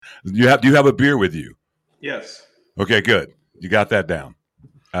Do you have a beer with you? Yes. Okay, good. You got that down.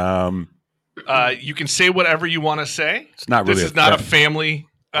 You can say whatever you want to say. It's not really. This is not a family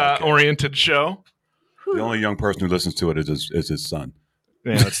oriented show. The only young person who listens to it is his son.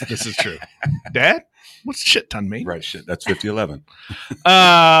 Yeah, this is true. Dad, what's shit ton mean? Right, shit. That's 5011.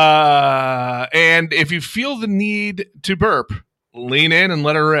 And if you feel the need to burp, lean in and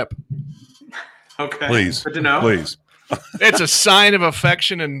let her rip. Okay. Please. Good to know. Please. It's a sign of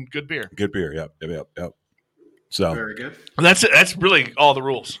affection and good beer. Good beer. Yep. So Very good. That's really all the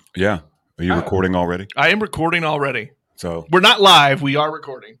rules. yeah. Are you recording already? I am recording already. So we're not live. We are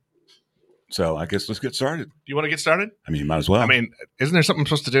recording. So I guess let's get started. Do you want to get started? I mean, you might as well. I mean, isn't there something I'm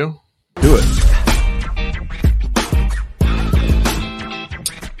supposed to do? Do it.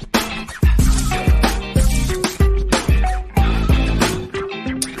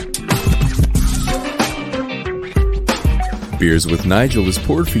 Beers with Nigel is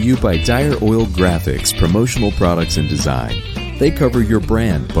poured for you by Dire Oil Graphics, promotional products and design. They cover your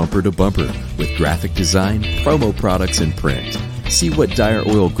brand bumper to bumper with graphic design, promo products, and print. See what Dire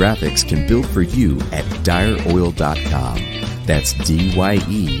Oil Graphics can build for you at direoil.com. That's DYEROIL.com.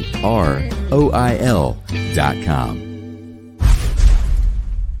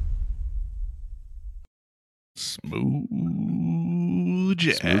 Smooth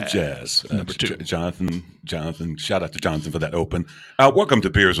jazz. Number 2. Jonathan. Shout out to Jonathan for that open. Welcome to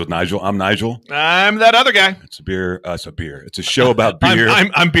Beers with Nigel. I'm Nigel. I'm that other guy. It's a beer. It's a show about beer.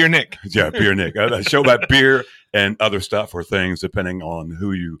 I'm Beer Nick. Yeah, Beer Nick. A show about beer and other stuff or things, depending on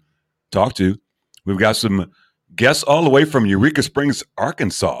who you talk to. We've got some guests all the way from Eureka Springs,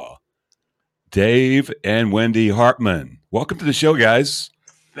 Arkansas. Dave and Wendy Hartman. Welcome to the show, guys.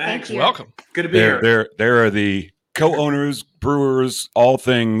 Thanks. Welcome. Good to be here. They are the co-owners, brewers, all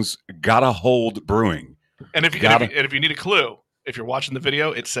things Gotta Hold Brewing. And if you need a clue, if you're watching the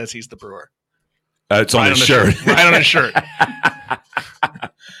video, it says he's the brewer. It's on his shirt. Right on his shirt. How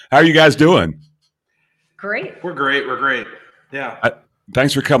are you guys doing? Great. We're great. Yeah.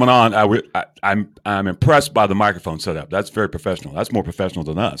 Thanks for coming on. I'm impressed by the microphone setup. That's very professional. That's more professional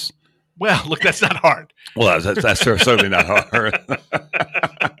than us. Well, look, that's not hard. Well, that's certainly not hard.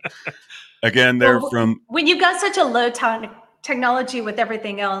 Again, they're from. When you've got such a low technology with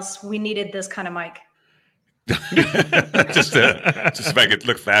everything else, we needed this kind of mic. just to make it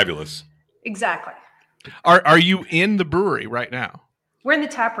look fabulous. Exactly. Are you in the brewery right now? We're in the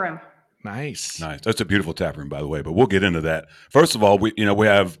tap room. Nice. That's a beautiful tap room, by the way. But we'll get into that. First of all, we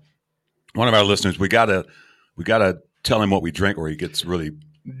have one of our listeners. We gotta tell him what we drink, or he gets really.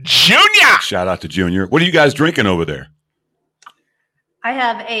 Junior. Shout out to Junior. What are you guys drinking over there? I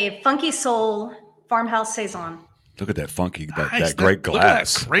have a Funky Soul Farmhouse Saison. Look at that funky, Nice. that great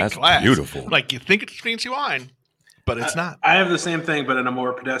glass. Look at that great That's glass. Beautiful. Like you think it's fancy wine, but it's not. I have the same thing, but in a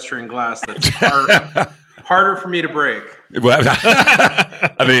more pedestrian glass that's harder for me to break. Well,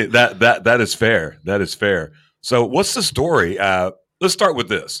 I mean that is fair. That is fair. So, what's the story? Let's start with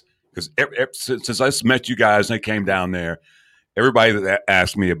this, because since I met you guys and I came down there, everybody that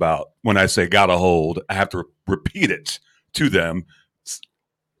asks me about when I say "Gotta Hold," I have to repeat it to them.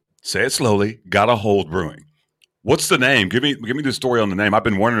 Say it slowly. Gotta Hold Brewing. What's the name? Give me the story on the name. I've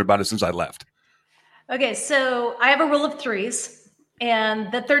been wondering about it since I left. Okay, so I have a rule of threes,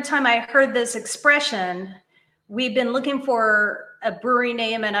 and the third time I heard this expression, we've been looking for a brewery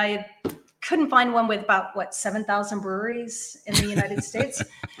name, and I couldn't find one with about 7,000 breweries in the United States.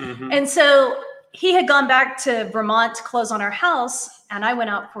 Mm-hmm. And so he had gone back to Vermont to close on our house, and I went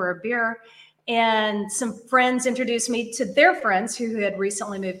out for a beer, and some friends introduced me to their friends who had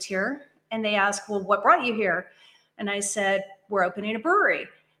recently moved here, and they asked, well, what brought you here? And I said, we're opening a brewery.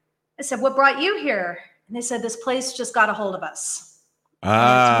 I said, what brought you here? And they said, this place just got a hold of us.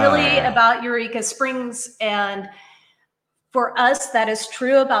 It's really about Eureka Springs, and for us, that is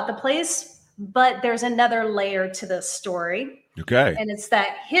true about the place, but there's another layer to this story. Okay. And it's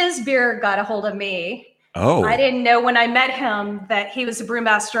that his beer got a hold of me. Oh. I didn't know when I met him that he was the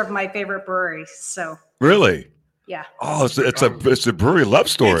brewmaster of my favorite brewery. So Really? yeah. Oh, it's a brewery love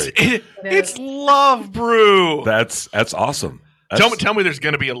story. It's Love Brew. That's awesome. Tell me there's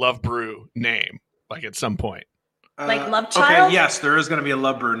going to be a Love Brew name, like at some point. Like Love Child? Okay, yes, there is going to be a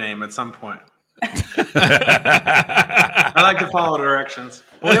Love Brew name at some point. I like to follow directions.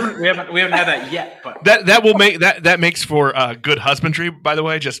 Well, we haven't had that yet, but that will make that makes for good husbandry. By the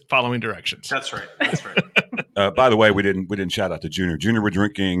way, just following directions. That's right. By the way, we didn't shout out to Junior. Junior, we're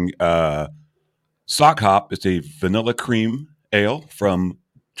drinking Sock Hop. It's a vanilla cream ale from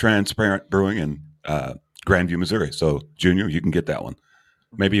Transparent Brewing in Grandview, Missouri. So, Junior, you can get that one.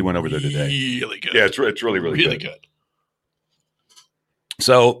 Maybe you went over there today. Really good. Yeah, it's really really good. good.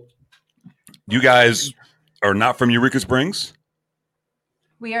 So you guys are not from Eureka Springs?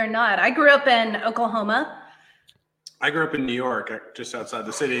 We are not. I grew up in Oklahoma. I grew up in New York, just outside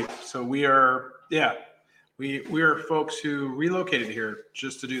the city. So we are, we are folks who relocated here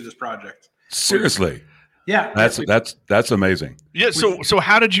just to do this project. Seriously. Yeah, That's amazing. Yeah. So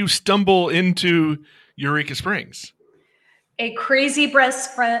how did you stumble into Eureka Springs? A crazy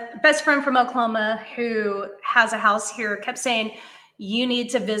best friend from Oklahoma who has a house here kept saying, you need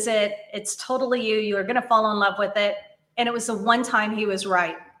to visit. It's totally you. You are going to fall in love with it. And it was the one time he was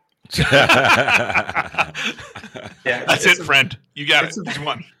right. Yeah, That's it, friend. You got it. Just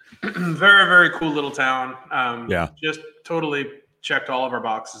one. Very, very cool little town. Yeah. Just totally checked all of our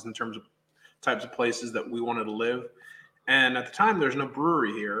boxes in terms of types of places that we wanted to live. And at the time, there's no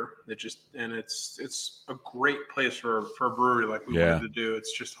brewery here. It's a great place for a brewery like we wanted to do.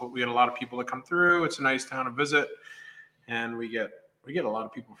 It's just, we get a lot of people that come through. It's a nice town to visit, and we get a lot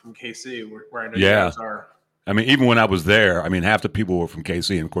of people from KC where I know you guys are. I mean, even when I was there, I mean, half the people were from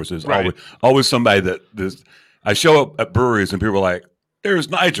KC, and of course, there's always somebody I show up at breweries, and people are like, "There's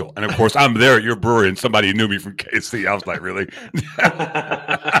Nigel," and of course, I'm there at your brewery, and somebody knew me from KC. I was like, "Really?"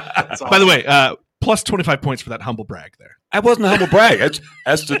 Awesome. By the way, plus 25 points for that humble brag there. I wasn't a humble brag.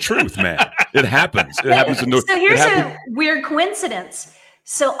 That's the truth, man. It happens. It happens. So here's a weird coincidence.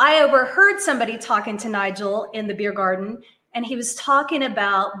 So I overheard somebody talking to Nigel in the beer garden, and he was talking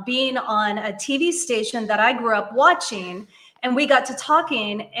about being on a TV station that I grew up watching, and we got to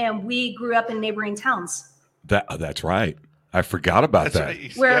talking, and we grew up in neighboring towns. That's right. I forgot about that.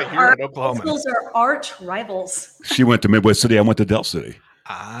 Right. Where Yeah, our in Oklahoma. schools are arch rivals. She went to Midwest City. I went to Del City.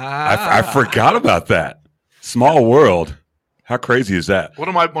 Ah. I forgot about that. Small world. How crazy is that? One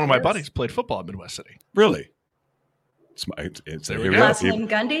of my buddies played football at Midwest City. Really? There we go. Last name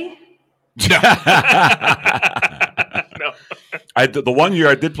Gundy? No. The 1 year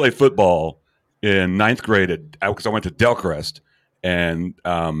I did play football in ninth grade because I went to Delcrest, and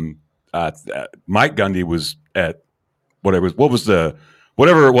Mike Gundy was at whatever it was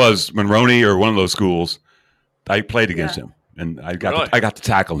Monroney or one of those schools. I played against him, and I got to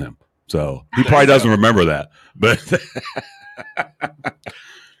tackle him. So he probably doesn't remember that, but.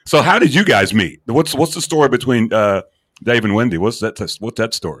 So how did you guys meet? What's the story between Dave and Wendy? What's that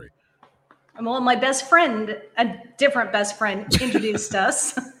story? Well, my best friend, a different best friend, introduced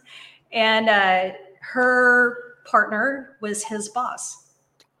us, and her partner was his boss.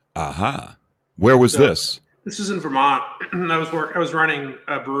 Aha. Where was this? This was in Vermont. I was running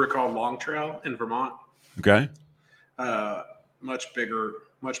a brewery called Long Trail in Vermont. Okay. Much bigger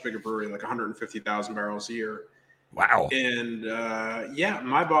brewery, like 150,000 barrels a year. Wow. And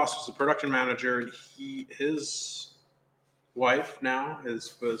my boss was the production manager, and his wife now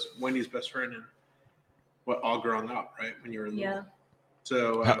was Wendy's best friend, and all growing up, right? When you were little.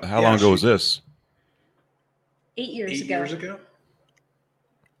 So how long ago was this? 8 years ago. 8 years ago.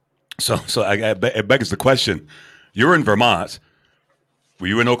 So it begs the question: you're in Vermont. Were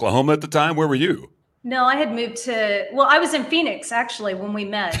you in Oklahoma at the time? Where were you? No, I had moved to. Well, I was in Phoenix actually when we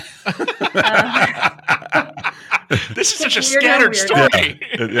met. This is such a scattered story.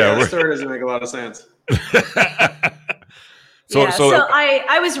 The story doesn't make a lot of sense. So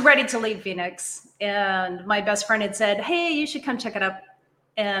I was ready to leave Phoenix, and my best friend had said, "Hey, you should come check it out,"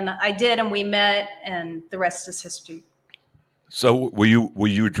 and I did, and we met, and the rest is history. So were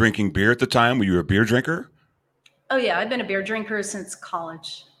you drinking beer at the time? Were you a beer drinker? Oh yeah, I've been a beer drinker since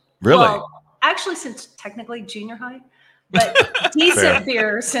college. Really? Well, actually, since technically junior high, but decent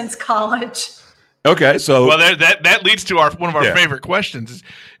beer since college. Okay, so that leads to one of our favorite questions: is,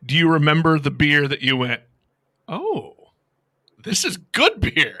 do you remember the beer that you went, "Oh, this is good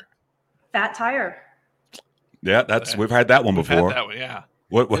beer"? Fat Tire. Yeah, we've had that one before. Had that one, yeah.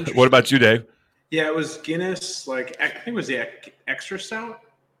 What about you, Dave? Yeah, it was Guinness. Like I think it was the extra stout.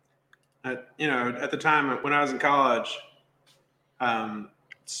 At the time when I was in college,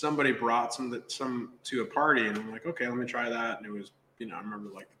 somebody brought some to a party, and I'm like, okay, let me try that. And it was, I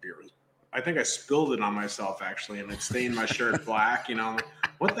remember like the beer was. I think I spilled it on myself actually, and it stained my shirt black. I'm like,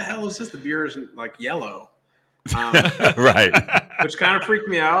 what the hell is this? The beer is like yellow, right? Which kind of freaked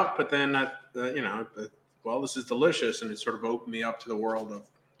me out. But then, this is delicious, and it sort of opened me up to the world of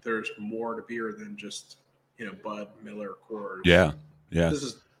there's more to beer than just Bud, Miller, Coors. Yeah. This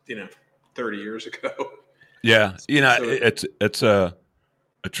is 30 years ago. Yeah, it's a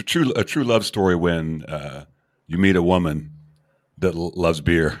true love story when you meet a woman that loves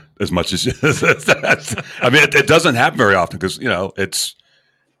beer as much as I mean, it doesn't happen very often because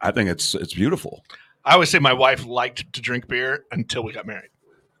I think it's beautiful. I always say my wife liked to drink beer until we got married,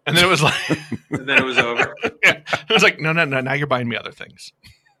 and then it was like, and then it was over. Yeah, it was like, no, now you're buying me other things.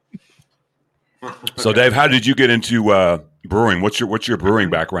 So, Dave, how did you get into brewing? What's your brewing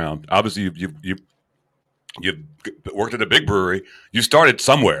background? Obviously, you've worked at a big brewery. You started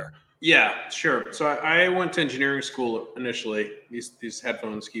somewhere. Yeah, sure. So I went to engineering school initially. These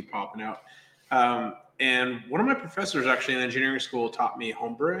headphones keep popping out. And one of my professors actually in engineering school taught me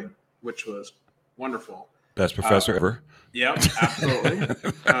home brewing, which was wonderful. Best professor ever. Yep, absolutely.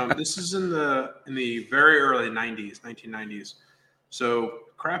 This is in the very early 1990s. So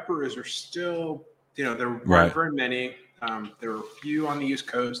craft breweries are still, there weren't very many. There were a few on the East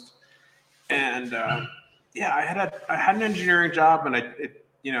Coast. And I had an engineering job, and I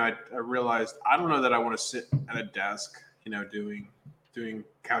realized I don't know that I want to sit at a desk, doing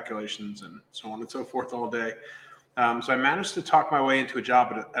calculations and so on and so forth all day. So I managed to talk my way into a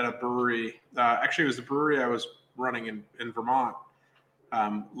job at a brewery. Actually, it was the brewery I was running in Vermont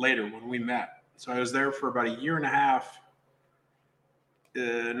later when we met. So I was there for about a year and a half,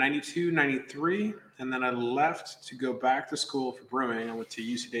 92, 93. And then I left to go back to school for brewing. I went to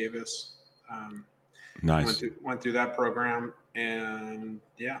UC Davis. Nice. Went through that program, and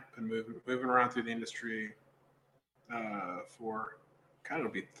been moving around through the industry for it'll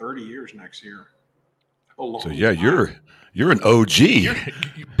be 30 years next year. So you're an OG. You're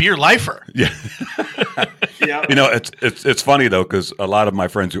beer lifer. Yeah. Yeah. It's funny though, because a lot of my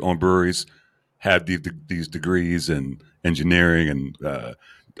friends who own breweries had these degrees in engineering and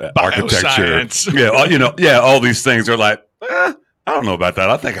architecture. All these things. They're like, I don't know about that.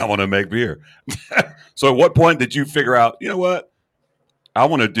 I think I want to make beer. So at what point did you figure out, you know what, I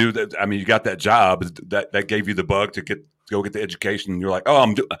want to do that? I mean, you got that job that gave you the bug to go get the education. And you're like,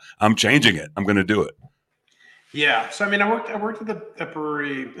 oh, I'm changing it. I'm going to do it. Yeah. So, I mean, I worked at the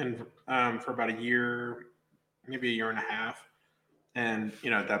brewery for about a year, maybe a year and a half. And,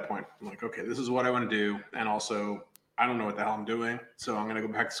 at that point, I'm like, okay, this is what I want to do. And also, I don't know what the hell I'm doing. So I'm going to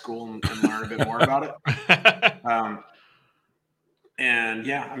go back to school and learn a bit more about it.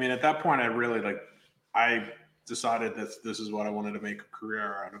 At that point, I really I decided that this is what I wanted to make a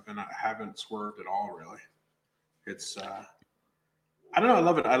career out of, and I haven't swerved at all, really. It's, I don't know. I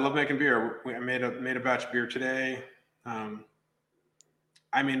love it. I love making beer. I made a batch of beer today. I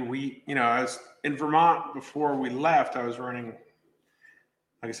was in Vermont before we left. I was running,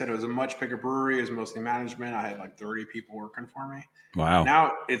 like I said, it was a much bigger brewery. It was mostly management. I had 30 people working for me. Wow.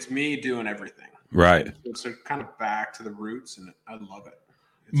 Now it's me doing everything. Right. It's kind of back to the roots, and I love it.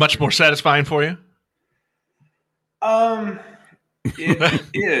 It's much more satisfying for you?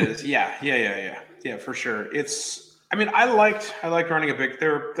 It is. Yeah, for sure. I liked running a big,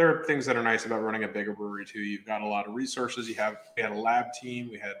 there are things that are nice about running a bigger brewery too. You've got a lot of resources. We had a lab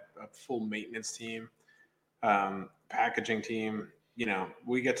team. We had a full maintenance team, packaging team.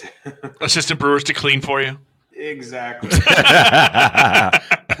 We get to assistant brewers to clean for you. Exactly.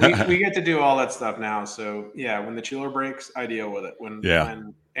 we get to do all that stuff now. So when the chiller breaks, I deal with it.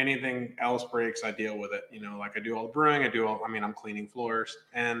 When anything else breaks, I deal with it. I do all the brewing. I'm cleaning floors,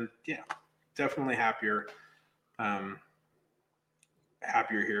 and definitely happier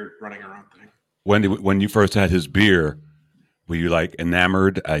here running our own thing. When you first had his beer, were you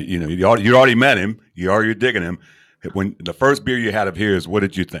enamored? You already met him. You already digging him. When the first beer you had of his, what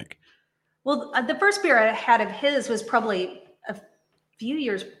did you think? Well, the first beer I had of his was probably a few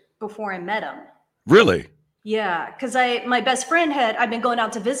years before I met him. Really? Yeah, because my best friend I'd been going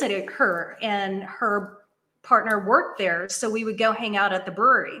out to visit her, and her partner worked there, so we would go hang out at the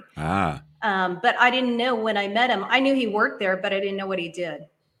brewery. Ah. But I didn't know when I met him. I knew he worked there, but I didn't know what he did.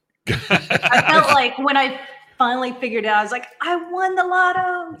 I felt like when I finally figured it out, I was like, I won the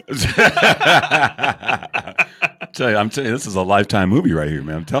lotto. I'm telling you, this is a Lifetime movie right here,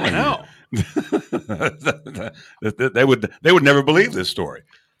 man. I'm telling you. They would never believe this story.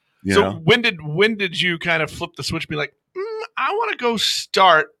 When did you kind of flip the switch, be like, I want to go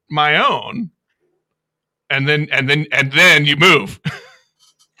start my own, and then you move?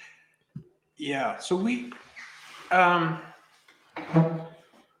 Yeah. So we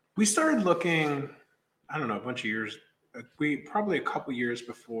started looking, I don't know, a bunch of years. Probably a couple years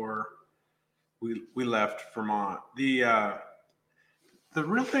before we left Vermont. The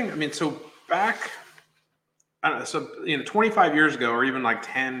real thing, so back, I don't know, so 25 years ago, or even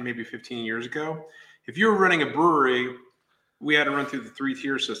 10, maybe 15 years ago, if you were running a brewery, we had to run through the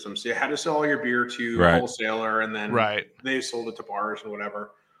 3-tier system. So you had to sell all your beer to a wholesaler, and then they sold it to bars and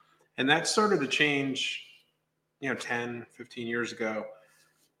whatever. And that started to change, 10, 15 years ago,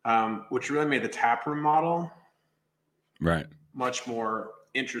 which really made the taproom model much more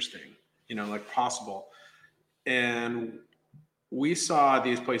interesting, possible. And we saw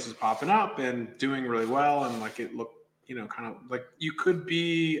these places popping up and doing really well. And it looked, kind of like you could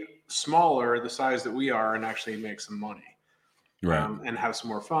be smaller, the size that we are, and actually make some money. Right. And have some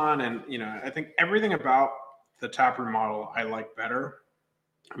more fun. And, I think everything about the taproom model I like better.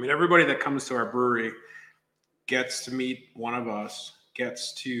 I mean, everybody that comes to our brewery gets to meet one of us,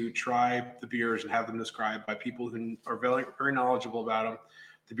 gets to try the beers and have them described by people who are very, very knowledgeable about them.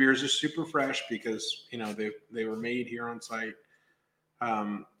 The beers are super fresh because, they were made here on site.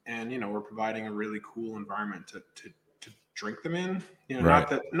 And, we're providing a really cool environment to drink them in.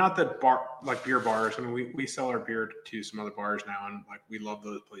 Right. Not that bar, like beer bars. I mean, we sell our beer to some other bars now, and like we love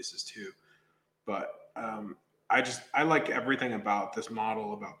those places too. But I like everything about this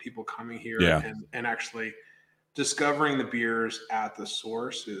model, about people coming here and actually discovering the beers at the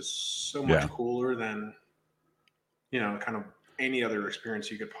source is so much cooler than kind of any other experience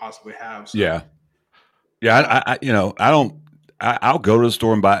you could possibly have. So, I'll go to the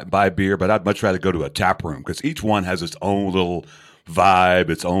store and buy beer, but I'd much rather go to a tap room because each one has its own little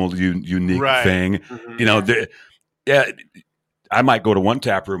vibe, its own unique thing. Mm-hmm. I might go to one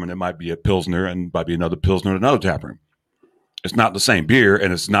tap room and it might be a Pilsner and might be another Pilsner at another tap room. It's not the same beer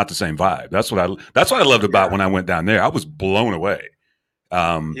and it's not the same vibe. That's what I loved about when I went down there. I was blown away.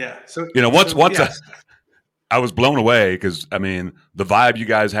 Once I was blown away because I mean the vibe you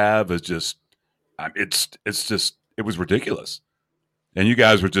guys have is just it was ridiculous. And you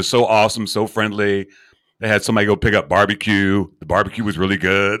guys were just so awesome, so friendly. They had somebody go pick up barbecue. The barbecue was really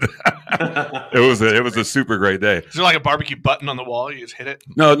good. It was a super great day. Is there like a barbecue button on the wall? You just hit it?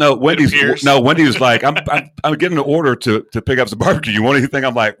 No. Wendy was like, I'm getting an order to pick up some barbecue. You want anything?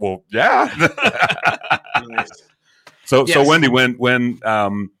 I'm like, well, yeah. Nice. So Wendy, when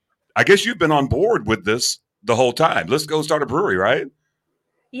I guess you've been on board with this the whole time. Let's go start a brewery, right?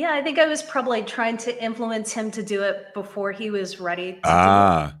 Yeah, I think I was probably trying to influence him to do it before he was ready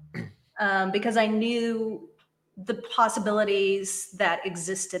to do it. Because I knew the possibilities that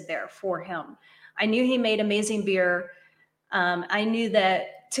existed there for him. I knew he made amazing beer. I knew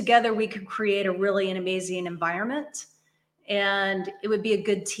that together we could create an amazing environment and it would be a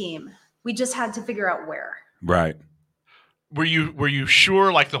good team. We just had to figure out where. Right. Were you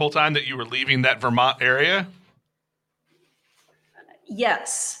sure like the whole time that you were leaving that Vermont area?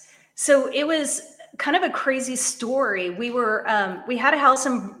 Yes. So it was kind of a crazy story. We had a house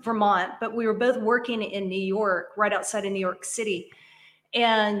in Vermont, but we were both working in New York, right outside of New York City.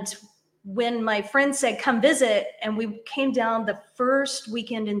 And when my friend said, come visit, and we came down the first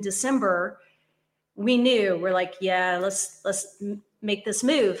weekend in December, we're like, yeah, let's make this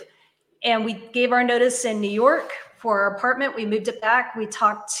move. And we gave our notice in New York for our apartment. We moved it back. We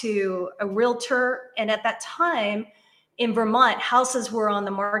talked to a realtor. And at that time, in Vermont, houses were on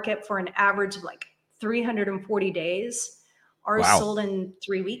the market for an average of like 340 days. Ours sold in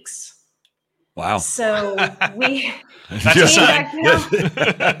 3 weeks. Wow. So we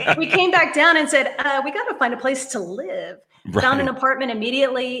we came back down and said, we got to find a place to live. Right. Found an apartment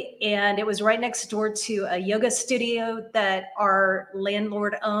immediately, and it was right next door to a yoga studio that our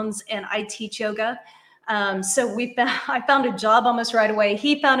landlord owns, and I teach yoga. So I found a job almost right away.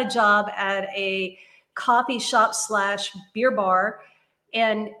 He found a job at a coffee shop / beer bar,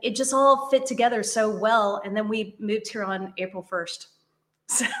 and it just all fit together so well. And then we moved here on April 1st.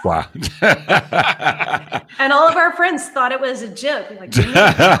 So, wow. And all of our friends thought it was a joke. Like, you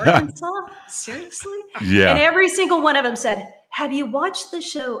live in Arkansas? Seriously? Yeah. And every single one of them said, have you watched the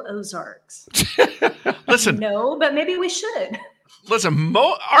show Ozarks? Listen. No, but maybe we should. Listen,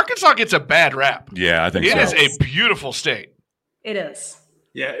 Arkansas gets a bad rap. Yeah, I think it so. It is a beautiful state. It is.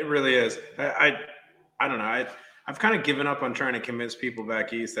 Yeah, it really is. I don't know. I've kind of given up on trying to convince people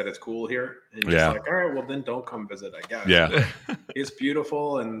back east that it's cool here. And just like, all right, well, then don't come visit, I guess. Yeah. It's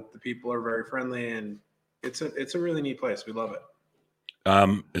beautiful and the people are very friendly and it's a really neat place. We love it.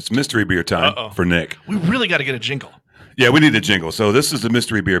 It's mystery beer time for Nick. We really got to get a jingle. Yeah, we need a jingle. So this is the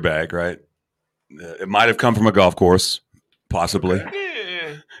mystery beer bag, right? It might have come from a golf course, possibly.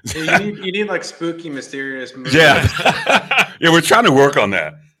 Yeah. So you need like spooky, mysterious movies. Yeah. Yeah, we're trying to work on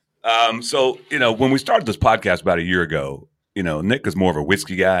that. So, when we started this podcast about a year ago, Nick is more of a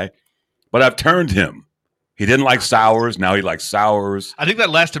whiskey guy, but I've turned him. He didn't like sours. Now he likes sours. I think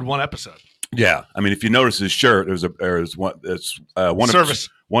that lasted one episode. Yeah. I mean, if you notice his shirt, it's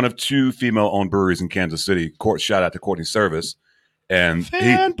one of two female-owned breweries in Kansas City. Shout out to Courtney Service. And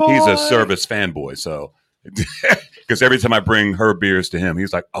he's a Service fanboy. So, because every time I bring her beers to him,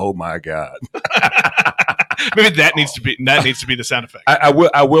 he's like, oh my God. Maybe that needs to be the sound effect.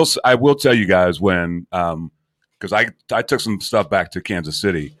 I will tell you guys when because I took some stuff back to Kansas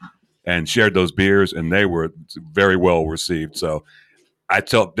City and shared those beers and they were very well received. So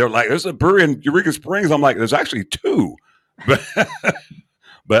they're like, there's a brewery in Eureka Springs. I'm like, there's actually two,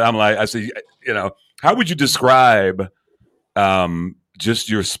 But I'm like, I say, you know, how would you describe just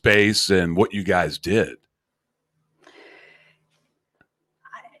your space and what you guys did?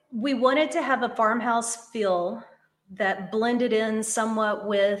 We wanted to have a farmhouse feel that blended in somewhat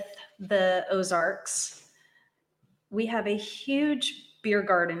with the Ozarks. We have a huge beer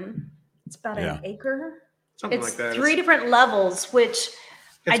garden. It's about Yeah. an acre. Something It's like that. three different levels, which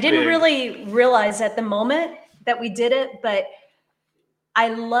I didn't big. really realize at the moment that we did it, but I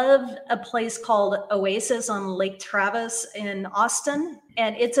love a place called Oasis on Lake Travis in Austin.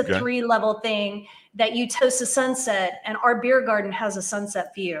 And it's a Okay. 3-level thing that you toast a sunset, and our beer garden has a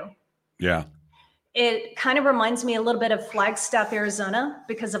sunset view. Yeah. It kind of reminds me a little bit of Flagstaff, Arizona,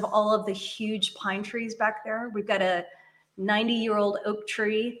 because of all of the huge pine trees back there. We've got a 90-year-old oak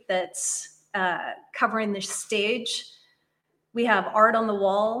tree that's covering the stage. We have art on the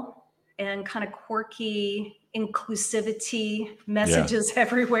wall and kind of quirky inclusivity messages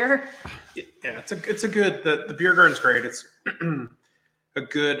everywhere. Yeah, it's a good, the beer garden's great. It's a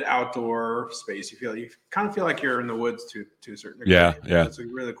good outdoor space. You kind of feel like you're in the woods to a certain degree. Yeah, yeah. It's a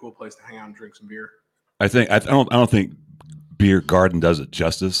really cool place to hang out and drink some beer. I don't think beer garden does it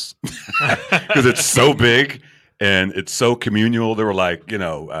justice because it's so big and it's so communal. There were like, you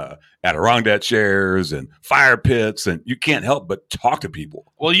know, Adirondack chairs and fire pits, and you can't help but talk to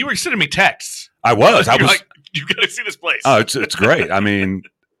people. Well, you were sending me texts. I was You're like, you got to see this place. Oh, it's great. I mean,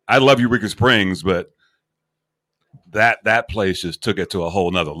 I love Eureka Springs, but that place just took it to a whole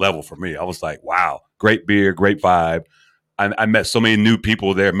nother level for me. I was like, wow, great beer, great vibe. I met so many new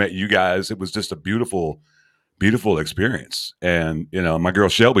people there, met you guys. It was just a beautiful, beautiful experience. And, you know, my girl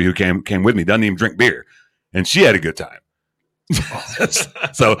Shelby, who came with me, doesn't even drink beer, and she had a good time.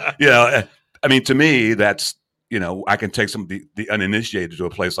 So, you know, I mean, to me, that's, you know, I can take some of the uninitiated to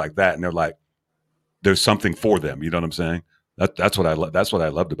a place like that, and they're like, there's something for them. You know what I'm saying? That's what I love. That's what I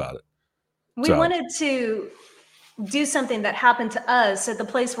loved about it. We wanted to do something that happened to us at the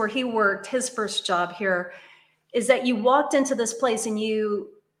place where he worked his first job here, is that you walked into this place and you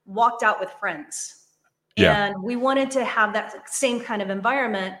walked out with friends. Yeah. And we wanted to have that same kind of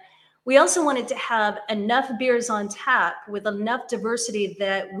environment. We also wanted to have enough beers on tap with enough diversity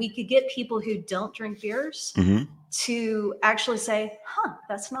that we could get people who don't drink beers Mm-hmm. to actually say,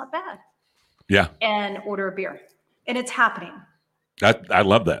 that's not bad. Yeah. And order a beer. And it's happening. I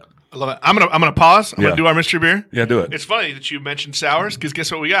love that. I love it. I'm gonna pause. I'm Yeah. gonna do our mystery beer. Yeah, do it. It's funny that you mentioned sours, because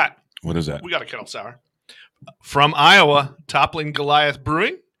guess what we got? What is that? We got a kettle sour from Iowa, Toppling Goliath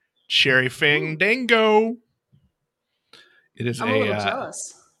Brewing, Cherry Fandango. It is I'm a little a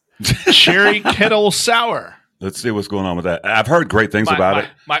jealous. cherry kettle sour. Let's see what's going on with that. I've heard great things about it.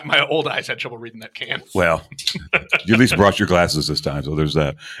 My old eyes had trouble reading that can. Well, you at least brought your glasses this time, so there's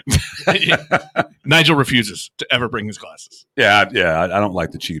that. Nigel refuses to ever bring his glasses. Yeah. I don't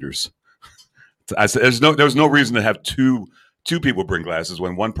like the cheaters. I said there's no reason to have two people bring glasses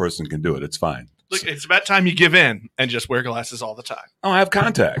when one person can do it. It's fine. Look, it's about time you give in and just wear glasses all the time. Oh, I have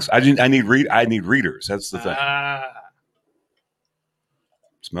contacts. I need readers. That's the thing.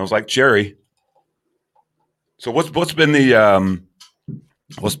 Smells like cherry. So what's been the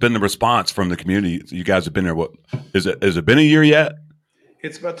response from the community? You guys have been there. What has it been a year yet?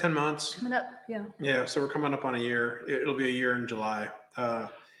 It's about 10 months. Coming up, yeah. Yeah, so we're coming up on a year. It'll be a year in July. Yeah,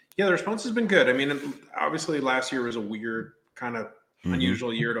 the response has been good. I mean, obviously last year was a weird kind of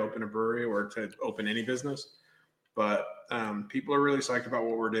unusual year to open a brewery or to open any business. But people are really psyched about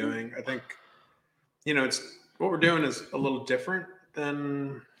what we're doing. I think, you know, it's what we're doing is a little different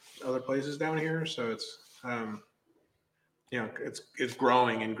than other places down here. So it's, you know, it's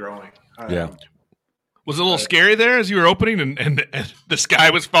growing and growing. Yeah. Was it a little scary there as you were opening and the sky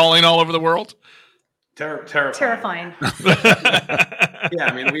was falling all over the world? Terrifying. Yeah,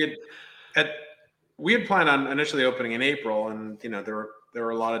 I mean, we had planned on initially opening in April, and you know there were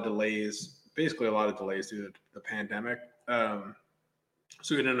a lot of delays, basically a lot of delays due to the pandemic. So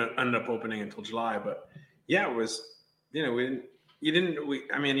we didn't end up opening until July. But yeah, it was, you know, you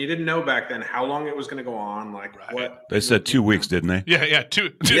didn't know back then how long it was going to go on. Like what They said 2 weeks, didn't they? Yeah,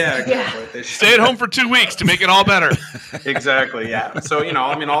 two. Yeah, exactly. Stay at home for 2 weeks to make it all better. Exactly. Yeah. So, you know,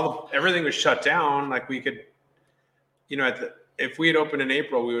 I mean, everything was shut down. Like we could, you know, if we had opened in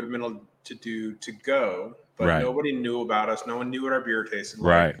April, we would have been able to do to go, but Right. nobody knew about us. No one knew what our beer tasted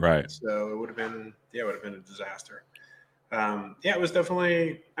like. Right. So it would have been a disaster. Yeah, it was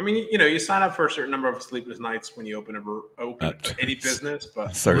definitely, I mean, you know, you sign up for a certain number of sleepless nights when you open any business,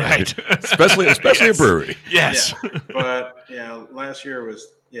 but Sorry. Right. especially Yes. a brewery. Yes. yeah, but yeah, last year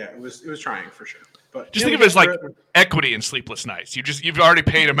it was trying for sure. But Just yeah, think we of it as got like through it. equity in sleepless nights. You've already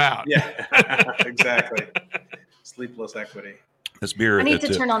paid them out. Yeah, exactly. Sleepless equity. This beer. I need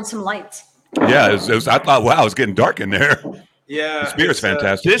to turn on some lights. Yeah, I thought, wow, it's getting dark in there. Yeah, This beer is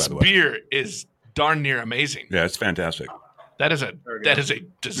fantastic. This by the way. beer is darn near amazing. Yeah, it's fantastic. That is a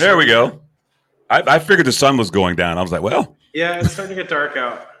dessert. There we go. I figured the sun was going down. I was like, well, Yeah, it's starting to get dark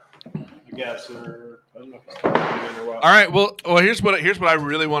out. I guess. Or, I don't know if I'm or what. All right. Well, here's what I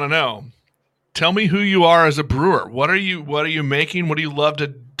really want to know. Tell me who you are as a brewer. What are you making? What do you love to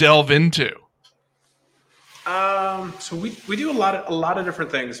delve into? So we do a lot of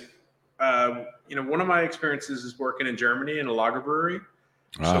different things. One of my experiences is working in Germany in a lager brewery.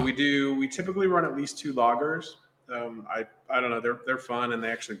 So we typically run at least 2 lagers. I don't know, they're fun, and they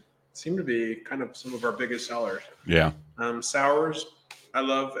actually seem to be kind of some of our biggest sellers. yeah, Sours I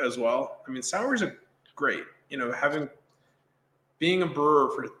love as well. I mean, sours are great. Being a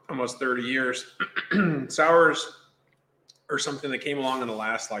brewer for almost 30 years, sours are something that came along in the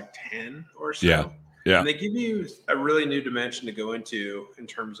last 10 or so. Yeah. And they give you a really new dimension to go into in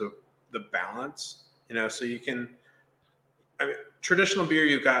terms of the balance, so you can, traditional beer,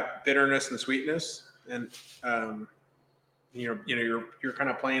 you've got bitterness and sweetness, and, you're kind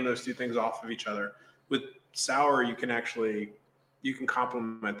of playing those 2 things off of each other. With sour, you can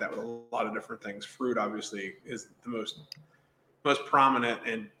complement that with a lot of different things. Fruit obviously is the most prominent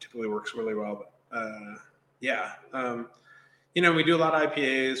and typically works really well. But, we do a lot of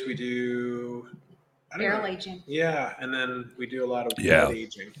IPAs. We do Barrel aging. Yeah, and then we do a lot of wood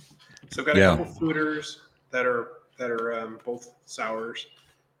aging. So we've got a couple fooders that are both sours.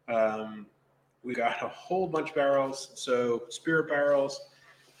 We got a whole bunch of barrels, so spirit barrels,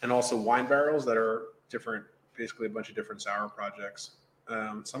 and also wine barrels that are different. Basically, a bunch of different sour projects.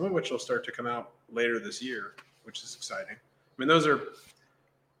 Some of which will start to come out later this year, which is exciting. I mean, those are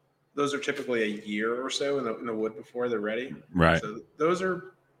typically a year or so in the wood before they're ready. right. So those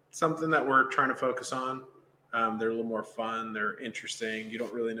are something that we're trying to focus on. They're a little more fun. They're interesting. You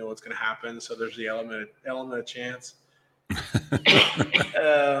don't really know what's going to happen, so there's the element of chance.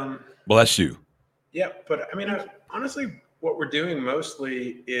 Bless you. Yeah, but I mean, honestly, what we're doing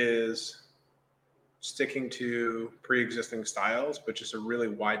mostly is sticking to pre-existing styles, but just a really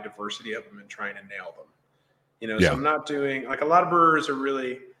wide diversity of them and trying to nail them. So I'm not doing a lot of brewers are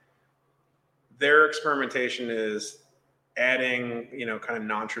really, their experimentation is adding, kind of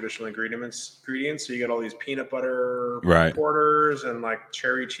non-traditional ingredients. So you get all these peanut butter porters and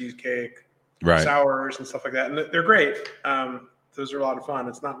cherry cheesecake sours and stuff like that. And they're great. Those are a lot of fun.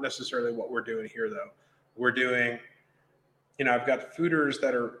 It's not necessarily what we're doing here though. We're doing, I've got fooders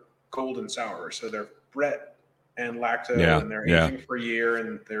that are golden sour. So they're Brett and lacto, and they're aging for a year,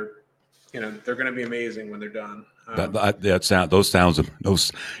 and they're going to be amazing when they're done. Those sounds. I kind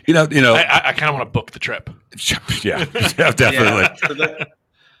of want to book the trip. Yeah, definitely. So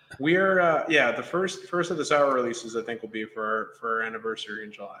we're the first of the sour releases I think will be for our anniversary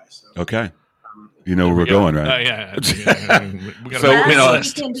in July. So okay, where we're going, right? Yeah. We got So,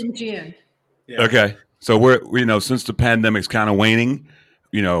 Last weekend in June. Yeah. Okay, so we're since the pandemic's kind of waning,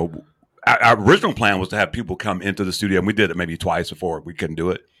 our original plan was to have people come into the studio, and we did it maybe twice before we couldn't do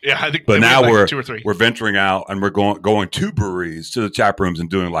it. Yeah, I think. But now we're 2 or 3. We're venturing out, and we're going to breweries, to the tap rooms, and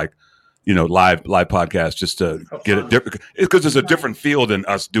doing live podcasts just to get it different, because it's a different feel than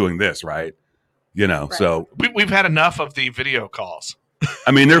us doing this, right? So We've had enough of the video calls.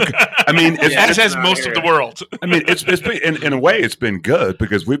 I mean, As has most of the world. I mean, it's been, in a way, it's been good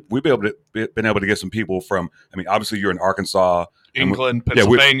because we've been able to get some people from. I mean, obviously, you're in Arkansas, England,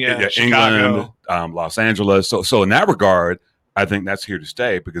 Pennsylvania, Chicago, England, Los Angeles. So in that regard, I think that's here to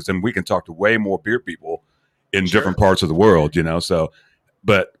stay, because then we can talk to way more beer people in different parts of the world. So,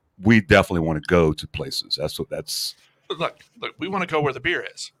 but we definitely want to go to places. Look, we want to go where the beer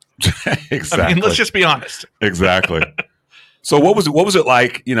is. Exactly. I mean, let's just be honest. Exactly. So what was it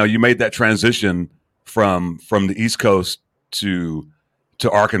like? You made that transition from the East Coast to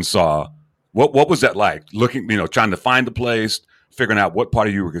Arkansas. What was that like? Looking, trying to find the place, figuring out what part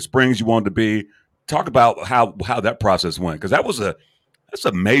of Eureka Springs you wanted to be. Talk about how that process went, because that's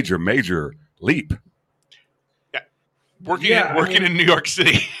a major leap. Yeah, working in New York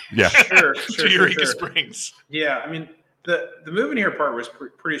City. Yeah, sure, to Eureka Springs. Yeah, I mean the moving here part was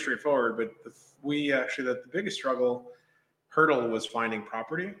pretty straightforward, but the biggest hurdle was finding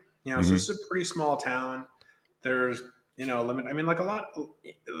property. So it's a pretty small town. There's a limit. I mean,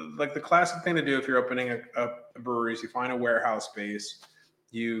 the classic thing to do if you're opening a brewery is you find a warehouse space,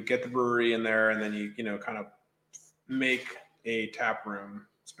 you get the brewery in there, and then you kind of make a tap room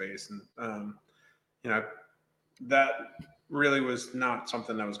space. And that really was not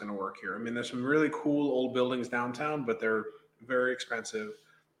something that was going to work here. I mean, there's some really cool old buildings downtown, but they're very expensive.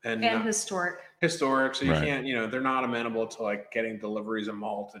 and historic. historic. So you Right. can't, they're not amenable to like getting deliveries of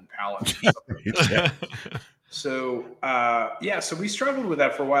malt and pallets. And stuff like that. So so we struggled with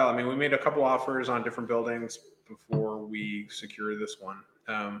that for a while. I mean, we made a couple offers on different buildings before we secured this one.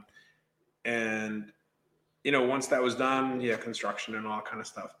 And once that was done, construction and all that kind of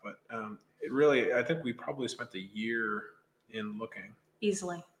stuff. But it really, I think we probably spent a year in looking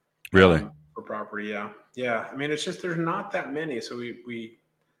Easily. Really? for property. Yeah. I mean, it's just there's not that many, so we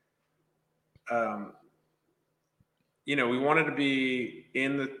wanted to be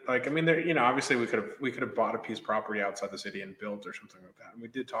in the there. Obviously we could have bought a piece of property outside the city and built or something like that. And we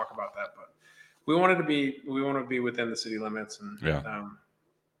did talk about that, but we wanted to be within the city limits. And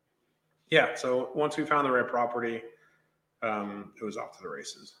so once we found the right property, it was off to the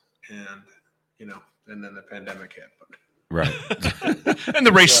races. And and then the pandemic hit. But Right. And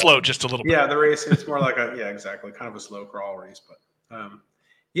the race slowed just a little bit. yeah, the race, it's more like exactly, kind of a slow crawl race. But I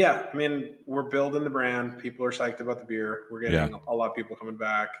mean, we're building the brand. People are psyched about the beer. We're getting a lot of people coming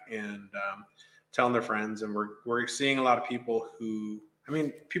back and telling their friends, and we're seeing a lot of people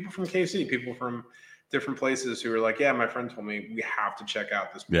people from KC, people from different places who are like, my friend told me we have to check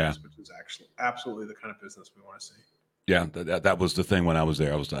out this place, which is actually absolutely the kind of business we want to see. Yeah, that was the thing when I was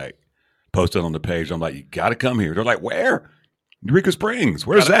there. I was like, posted on the page. I'm like, you got to come here. They're like, where? Eureka Springs.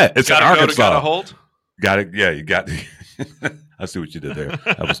 Where's that? It's in Arkansas. Got to hold. Got it. Yeah, you got. I see what you did there.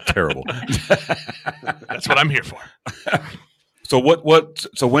 That was terrible. That's what I'm here for. So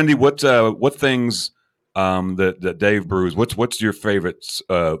So Wendy, what things that Dave brews? What's your favorites?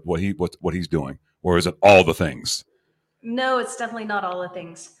 What he's doing, or is it all the things? No, it's definitely not all the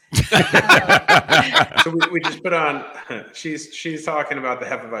things. So we just put on. She's talking about the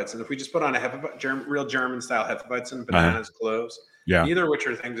Hefeweizen. If we just put on a real German style Hefeweizen, bananas, cloves, neither of which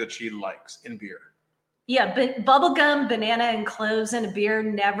are things that she likes in beer. Yeah, but bubblegum, banana, and cloves in a beer,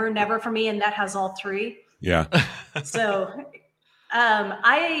 never for me, and that has all three. Yeah. So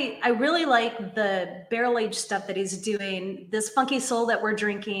I really like the barrel aged stuff that he's doing. This Funky Soul that we're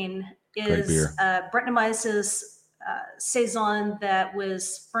drinking is Brettanomyces saison that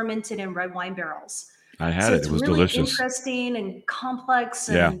was fermented in red wine barrels. I had it. It was really delicious. Interesting and complex,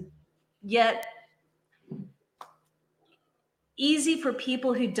 and yet easy for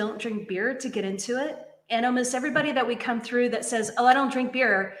people who don't drink beer to get into it. And almost everybody that we come through that says, "Oh, I don't drink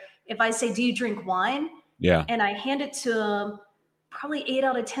beer," if I say, "Do you drink wine?" and I hand it to them, probably 8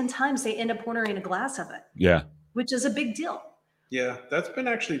 out of 10 times they end up ordering a glass of it. Yeah, which is a big deal. Yeah, that's been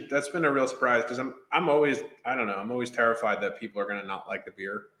a real surprise, because I'm always terrified that people are going to not like the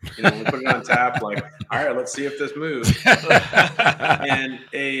beer. We put it on tap, like, all right, let's see if this moves. And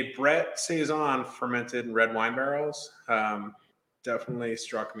a Brett Saison fermented in red wine barrels definitely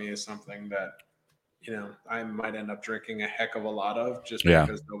struck me as something that I might end up drinking a heck of a lot of, just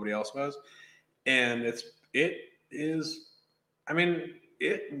because nobody else was. And it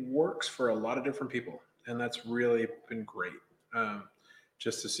works for a lot of different people, and that's really been great.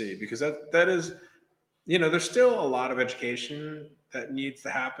 Just to see, because that is, there's still a lot of education that needs to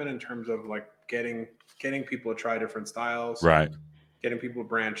happen in terms of like getting people to try different styles, right? Getting people to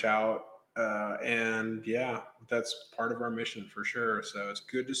branch out, and that's part of our mission for sure. So it's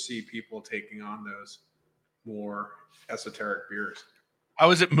good to see people taking on those more esoteric beers.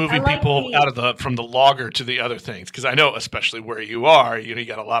 How is it moving people out from the lager to the other things? Because I know, especially where you are, you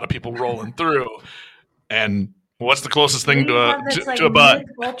got a lot of people rolling through, and what's the closest thing to a Bud?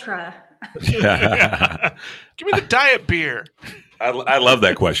 Ultra. Give me the diet beer. I love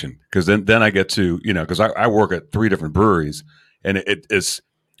that question, because then I get to, because I work at 3 different breweries, and it's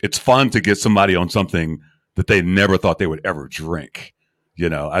fun to get somebody on something that they never thought they would ever drink.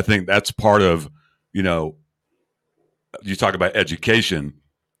 I think that's part of, you talk about education,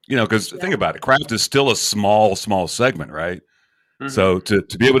 because think about it, craft is still a small segment, right? Mm-hmm. So to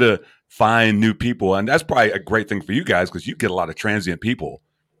be able to find new people, and that's probably a great thing for you guys, because you get a lot of transient people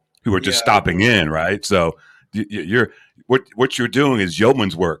who are just stopping in, right? So what you're doing is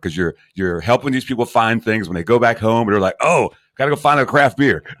yeoman's work, because you're helping these people find things when they go back home and they're like, oh, gotta go find a craft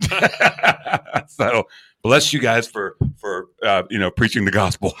beer. So bless you guys for preaching the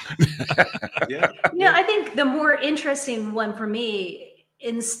gospel. Yeah, I think the more interesting one for me,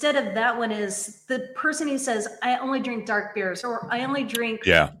 instead of that one, is the person who says, I only drink dark beers, or I only drink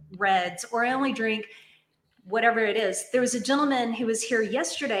reds, or I only drink whatever it is. There was a gentleman who was here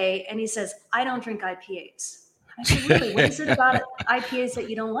yesterday, and he says, I don't drink IPAs. I said, really? What is it about IPAs that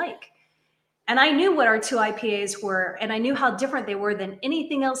you don't like? And I knew what our 2 IPAs were, and I knew how different they were than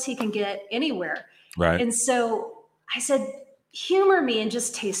anything else he can get anywhere. Right. And so I said, humor me and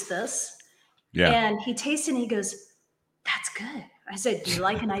just taste this. Yeah. And he tasted and he goes, that's good. I said, "Do you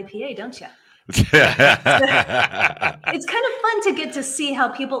like an IPA, don't you?" Yeah. It's kind of fun to get to see how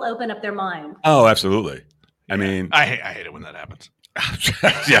people open up their mind. Oh, absolutely. I mean, I hate it when that happens.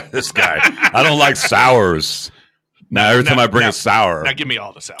 yeah, this guy. I don't like sours. Now every time I bring a sour, Now give me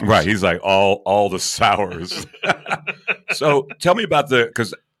all the sours. right? He's like all the sours. So tell me about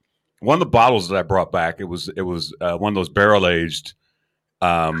because one of the bottles that I brought back, it was one of those barrel aged.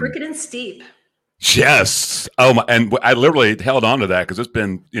 Crooked and Steep. Yes. Oh my! And I literally held on to that because it's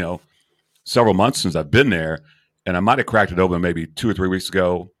been several months since I've been there, and I might have cracked it open maybe 2 or 3 weeks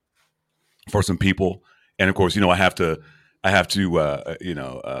ago for some people. And of course, I have to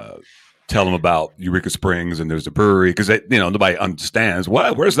tell them about Eureka Springs and there's a brewery because nobody understands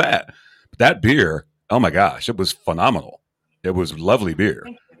where's that. But that beer, oh my gosh, it was phenomenal. It was lovely beer.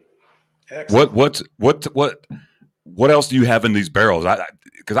 Excellent. What else do you have in these barrels?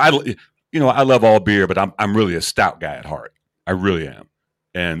 Because I love all beer, but I'm really a stout guy at heart. I really am.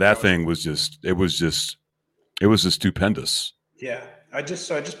 And that thing was just stupendous. Yeah, I just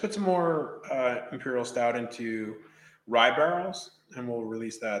put some more Imperial Stout into rye barrels, and we'll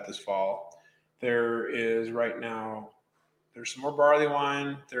release that this fall. There's some more barley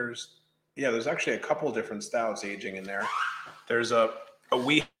wine. There's actually a couple of different stouts aging in there. There's a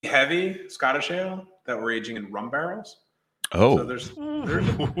wee heavy Scottish ale that we're aging in rum barrels. Oh, so there's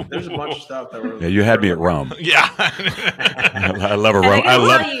a bunch of stuff that we're. Yeah, you had me at rum. Yeah, I love a And rum.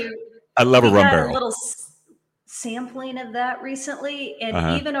 I love a we rum had barrel. a little sampling of that recently,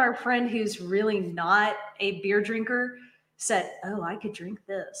 and even our friend who's really not a beer drinker said, "Oh, I could drink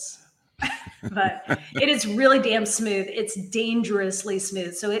this." But it is really damn smooth. It's dangerously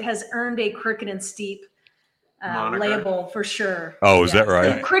smooth. So it has earned a Crooked and Steep label for sure. Oh, is that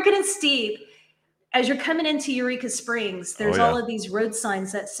right? So Crooked and Steep, as you're coming into Eureka Springs, there's all of these road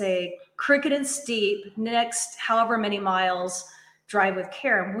signs that say Crooked and Steep, next however many miles, drive with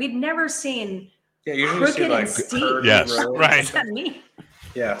care. And we'd never seen usually Crooked see, like, and Steep. curvy Yes, roads. What right. does that mean?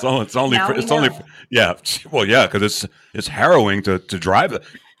 Yeah, It's only Now we know. yeah. Well, yeah, because it's harrowing to drive it.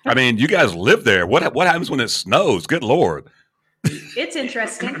 I mean, you guys live there. What happens when it snows? Good Lord. It's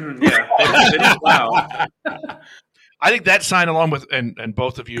interesting. yeah. They didn't plow. I think that sign, along with and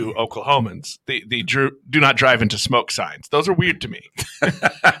both of you Oklahomans, the do not drive into smoke signs. Those are weird to me.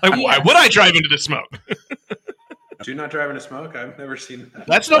 Why would I drive into the smoke? Do not drive into smoke. I've never seen that.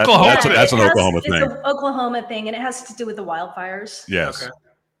 That's an Oklahoma. That's an Oklahoma It's thing. an Oklahoma thing, and it has to do with the wildfires. Yes.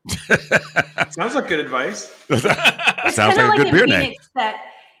 Okay. Sounds like good advice. It's Sounds kind of like a good in beer name. Phoenix that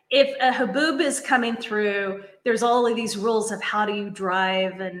if a haboob is coming through, there's all of these rules of how do you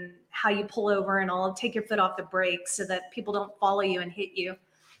drive and how you pull over and all. Take your foot off the brake so that people don't follow you and hit you.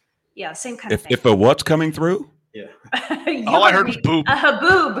 Yeah, same kind of thing. If a what's coming through? Yeah. All I heard was boob. A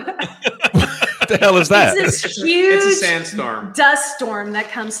haboob. What the hell is that? It's this It's huge a sandstorm. dust storm that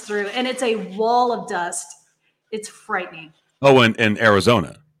comes through, and it's a wall of dust. It's frightening. Oh, in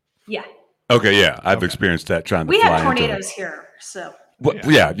Arizona. Yeah. Okay, yeah, I've experienced that trying to We fly have into it. tornadoes here, so Well,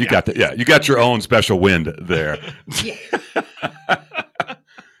 yeah, you got that. Yeah, you got your own special wind there. yeah.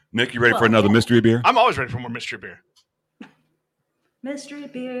 Nick, you ready for Well, another yeah. mystery beer? I'm always ready for more mystery beer. Mystery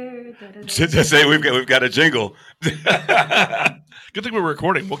beer. Just say we've got a jingle. Good thing we're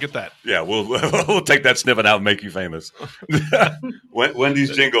recording. We'll get that. Yeah, we'll take that snippet out and make you famous.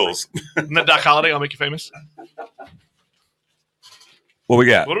 Wendy's jingles. Isn't that Doc Holliday? I'll make you famous. What we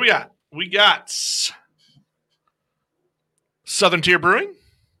got? What do we got? We got Southern Tier Brewing,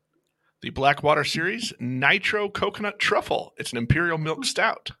 the Blackwater Series Nitro Coconut Truffle. It's an Imperial Milk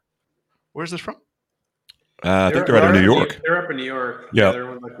Stout. Where's this from? I think they're out of New York. They're up in New York. Yeah.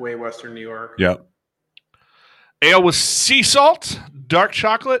 They're like way western New York. Yeah. Ale with sea salt, dark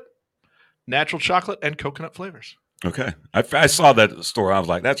chocolate, natural chocolate, and coconut flavors. Okay. I saw that at the store. I was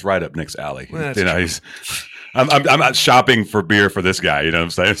like, that's right up Nick's alley. Well, that's you know, I'm not shopping for beer for this guy. You know what I'm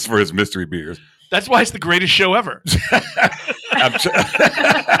saying? It's for his mystery beers. That's why it's the greatest show ever. I'm,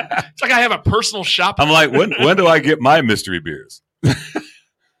 It's like I have a personal shop. I'm like, when do I get my mystery beers?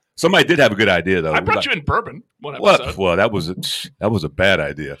 Somebody did have a good idea though. I brought you in bourbon one episode. Well, that was a bad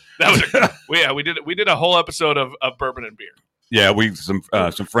idea. That was we did a whole episode of bourbon and beer. Yeah,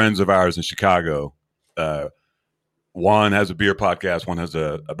 some friends of ours in Chicago. One has a beer podcast, one has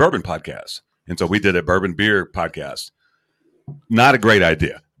a bourbon podcast, and so we did a bourbon beer podcast. Not a great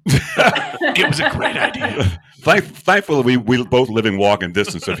idea. It was a great idea. Thankfully, we both live in walking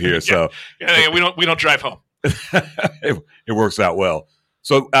distance of here, so Yeah, we don't drive home. it works out well.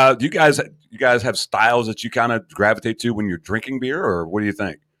 So, do you guys have styles that you kind of gravitate to when you're drinking beer, or what do you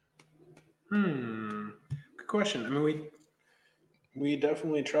think? Good question. I mean, we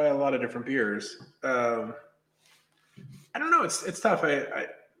definitely try a lot of different beers. I don't know. It's tough. I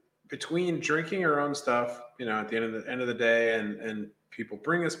between drinking our own stuff, at the end of the day, and people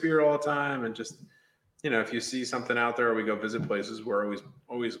bring us beer all the time, and just if you see something out there, or we go visit places, we're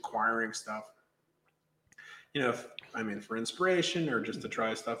always acquiring stuff. For inspiration or just to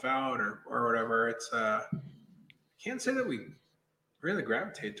try stuff out or whatever. It's can't say that we really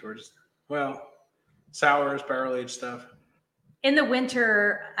gravitate towards sours, barrel aged stuff. In the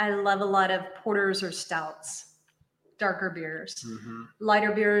winter, I love a lot of porters or stouts, darker beers,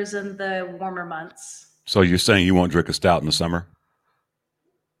 lighter beers in the warmer months. So you're saying you won't drink a stout in the summer?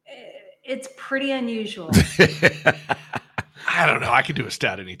 It's pretty unusual. I don't know. I can do a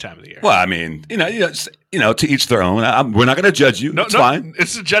stout any time of the year. Well, I mean, to each their own. We're not going to judge you. It's fine.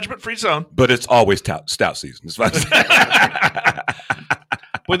 It's a judgment-free zone. But it's always stout season. It's fine.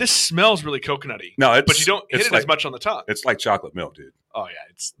 Boy, this smells really coconutty. No, but you don't hit it as much on the tongue. It's like chocolate milk, dude. Oh yeah,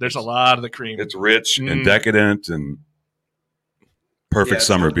 there's a lot of the cream. It's rich and decadent and perfect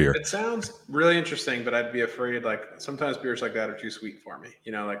summer beer. It sounds really interesting, but I'd be afraid. Like sometimes beers like that are too sweet for me.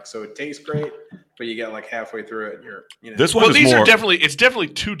 So it tastes great, but you get like halfway through it, and you're. This one it's definitely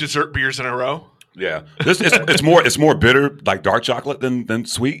 2 dessert beers in a row. Yeah, it's more bitter, like dark chocolate than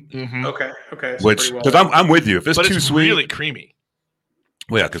sweet. Mm-hmm. Okay. So which because I'm with you. If it's too sweet, really creamy.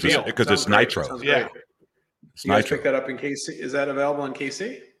 Well, yeah, because it's nitro. Yeah, it's you guys nitro. pick that up in KC. Is that available in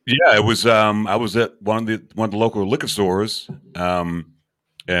KC? Yeah, it was. I was at one of the local liquor stores, and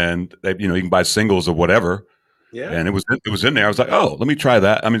they, you can buy singles or whatever. Yeah, and it was in there. I was like, oh, let me try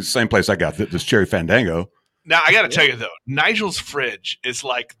that. I mean, it's the same place I got this Cherry Fandango. Now I got to tell you though, Nigel's fridge is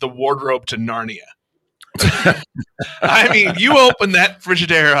like the wardrobe to Narnia. I mean, you open that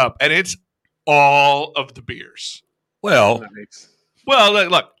Frigidaire up, and it's all of the beers. Well,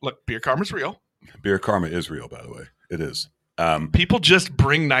 look, Beer Karma's real. Beer Karma is real, by the way. It is. People just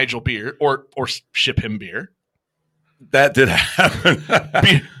bring Nigel beer or ship him beer. That did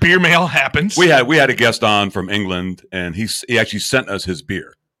happen. beer mail happens. We had a guest on from England, and he actually sent us his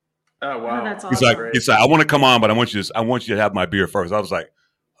beer. Oh wow, that's awesome. He's like, I want to come on, but I want you to have my beer first. I was like,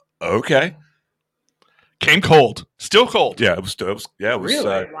 okay. Came cold, still cold. Yeah, it was. Really?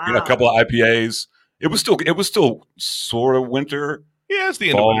 Wow. A couple of IPAs. It was still sort of winter. Yeah, it's the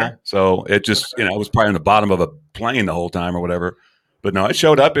end fall, of winter. So it just it was probably on the bottom of a plane the whole time or whatever. But no, it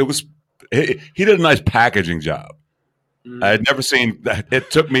showed up. It was he did a nice packaging job. I had never seen that.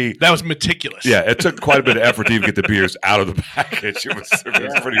 It took me. That was meticulous. Yeah, it took quite a bit of effort to even get the beers out of the package. It was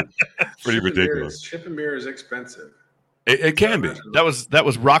pretty ridiculous. Shipping beer is expensive. It can be. That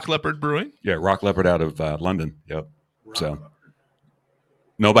was Rock Leopard Brewing. Yeah, Rock Leopard out of London. Yep. So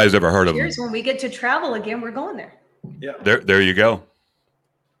nobody's ever heard of them. Here's when we get to travel again. We're going there. Yeah. There you go.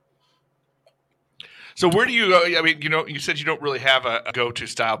 So where do you go? I mean, you said you don't really have a go-to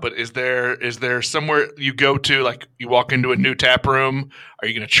style, but is there somewhere you go to, like you walk into a new tap room? Are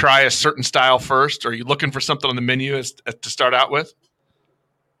you going to try a certain style first? Or are you looking for something on the menu to start out with?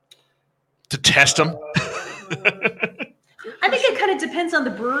 To test them? I think it kind of depends on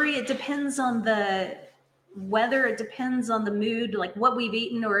the brewery. It depends on the weather. It depends on the mood, like what we've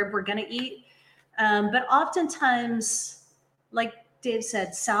eaten or if we're going to eat. But oftentimes, like Dave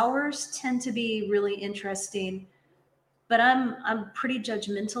said, sours tend to be really interesting, but I'm pretty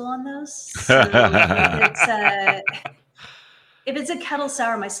judgmental on those. So if it's a kettle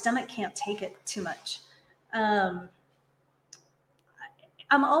sour, my stomach can't take it too much. I'm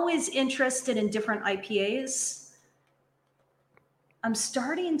always interested in different IPAs. I'm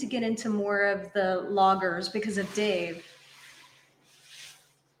starting to get into more of the lagers because of Dave.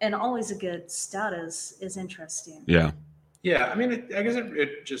 And always a good stout is interesting. Yeah. Yeah, I mean, I guess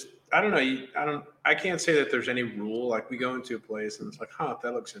it just, I don't know. I can't say that there's any rule. Like we go into a place and it's like,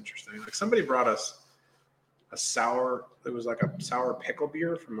 that looks interesting. Like somebody brought us a sour, it was like a sour pickle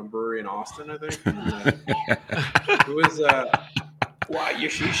beer from a brewery in Austin, I think. It was, wow,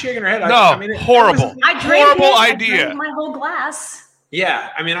 she's shaking her head. Horrible. Horrible idea. I drank my whole glass. Yeah,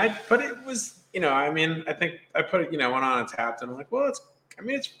 I mean, but it was, I think I put it, went on and tapped and I'm like, well,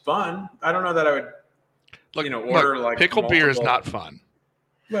 it's fun. I don't know that I would, order like pickle beer is not fun.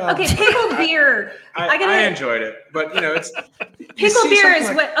 Well, okay, pickle beer. I enjoyed it, but it's pickle beer is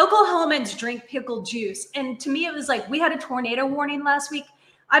what Oklahomans drink pickle juice. And to me, it was like we had a tornado warning last week.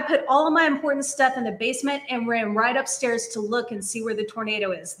 I put all of my important stuff in the basement and ran right upstairs to look and see where the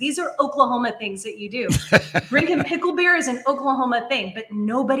tornado is. These are Oklahoma things that you do. Drinking pickle beer is an Oklahoma thing, but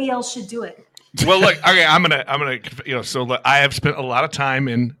nobody else should do it. Well, look, okay, I'm gonna, so look, I have spent a lot of time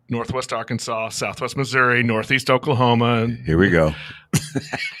in Northwest Arkansas, Southwest Missouri, Northeast Oklahoma. Here we go.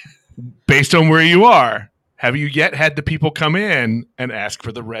 Based on where you are, have you yet had the people come in and ask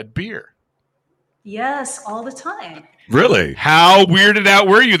for the red beer? Yes, all the time. Really? How weirded out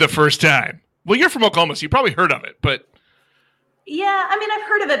were you the first time? Well, you're from Oklahoma, so you probably heard of it, but Yeah, I mean, I've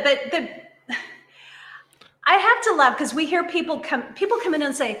heard of it, but I have to laugh because we hear people come in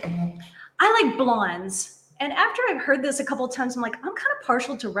and say, I like blondes. And after I've heard this a couple of times, I'm like, I'm kind of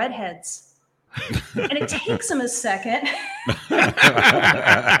partial to redheads. And it takes them a second.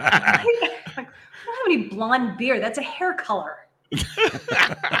 I don't have any blonde beard. That's a hair color.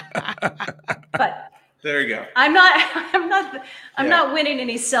 But There you go. I'm not winning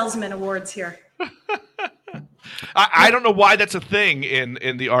any salesman awards here. I don't know why that's a thing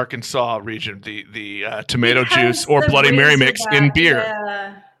in the Arkansas region, the tomato Because juice or the Bloody Mary Razorback, mix in beer.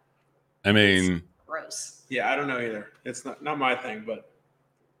 Yeah, I mean, gross. Yeah, I don't know either. It's not my thing, but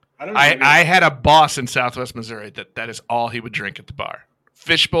I don't know. Maybe- I had a boss in Southwest Missouri that is all he would drink at the bar.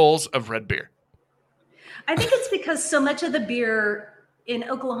 Fish bowls of red beer. I think it's because so much of the beer in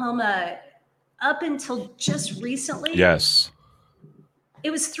Oklahoma, up until just recently, yes. it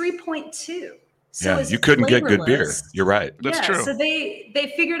was 3.2. So Yeah, it's you couldn't get good beer. flavorless. You're right. That's Yeah, true. So they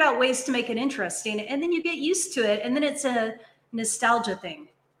figured out ways to make it interesting, and then you get used to it, and then it's a nostalgia thing.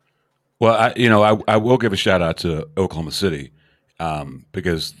 Well, I will give a shout out to Oklahoma City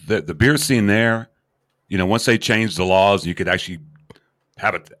because the beer scene there, once they changed the laws, you could actually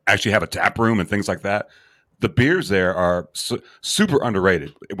have a tap room and things like that. The beers there are super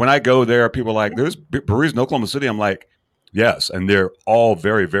underrated. When I go there, people are like, "There's breweries in Oklahoma City." I'm like, "Yes," and they're all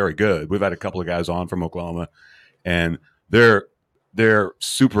very, very good. We've had a couple of guys on from Oklahoma, and they're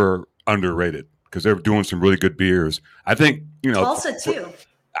super underrated because they're doing some really good beers. I think Tulsa too.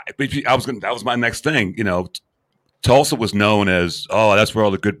 That was my next thing. Tulsa was known as, that's where all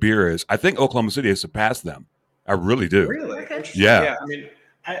the good beer is. I think Oklahoma City has surpassed them. I really do. Really? Okay. Interesting. Yeah. I mean,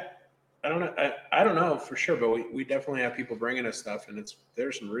 I don't know. I don't know for sure, but we definitely have people bringing us stuff, and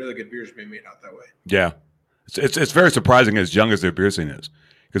there's some really good beers being made out that way. Yeah. It's very surprising as young as their beer scene is.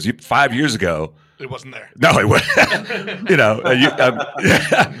 Because 5 years ago, It wasn't there. no, it was,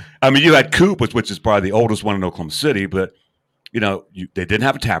 I mean, you had Coop, which is probably the oldest one in Oklahoma City, but they didn't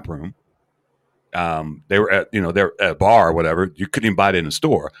have a tap room. They were at a bar or whatever. You couldn't even buy it in a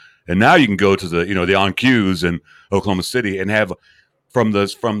store. And now you can go to the On Q's in Oklahoma City and have from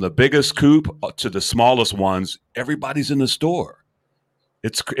the biggest Coop to the smallest ones, everybody's in the store.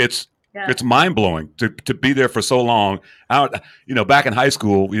 It's mind blowing to be there for so long. Back in high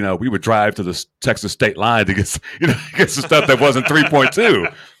school, we would drive to the Texas state line to get some stuff that wasn't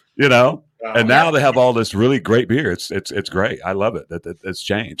 3.2. And now they have all this really great beer. It's great. I love it. It's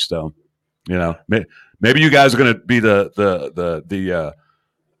changed. So, maybe you guys are going to be the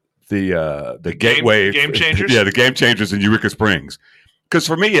gateway game changers? Yeah, the game changers in Eureka Springs. Because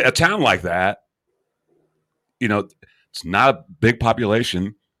for me, a town like that, it's not a big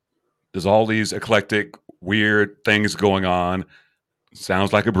population. There's all these eclectic, weird things going on.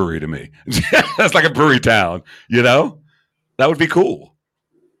 Sounds like a brewery to me. That's like a brewery town. That would be cool.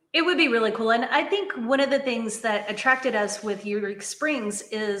 It would be really cool. And I think one of the things that attracted us with Eureka Springs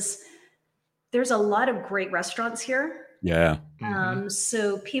is there's a lot of great restaurants here. Yeah.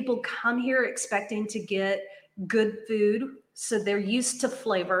 So people come here expecting to get good food. So they're used to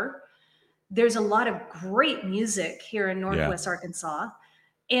flavor. There's a lot of great music here in Northwest Arkansas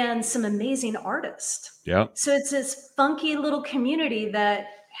and some amazing artists. Yeah. So it's this funky little community that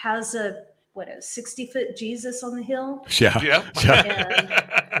has a 60-foot Jesus on the hill. Yeah.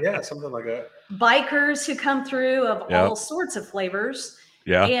 And Yeah, something like that. bikers who come through of all sorts of flavors.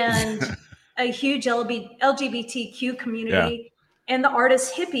 Yeah. And a huge LGBTQ community and the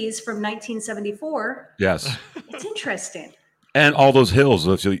artist hippies from 1974. Yes. It's interesting. And all those hills.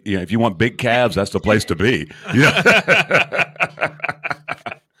 If you want big calves, that's the place to be.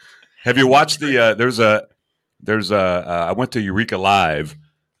 Have you watched the? I went to Eureka Live,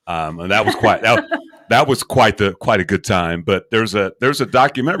 and that was quite a good time. But there's a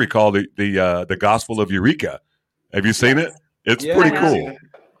documentary called the Gospel of Eureka. Have you seen it? It's pretty cool.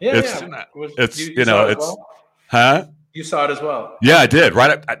 Yeah, It's- You saw it as well? Huh? You saw it as well. Yeah, I did.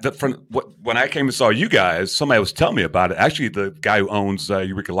 Right when I came and saw you guys, somebody was telling me about it. Actually, the guy who owns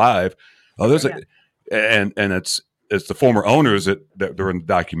Eureka Live. Oh, there's and it's the former owners that they're in the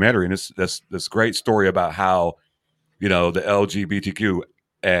documentary, and it's this great story about how the LGBTQ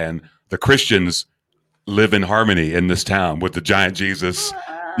and the Christians live in harmony in this town with the giant Jesus.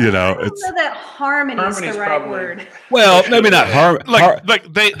 I don't know that harmony is the Harmony's right probably- word. Well, maybe not harmony.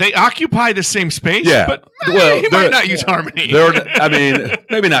 Like they occupy the same space, Yeah. but Well, you they're- might not use harmony.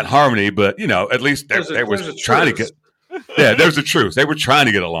 Maybe not harmony, but at least they There's were a trying to truce. get. Yeah, there's a truth. They were trying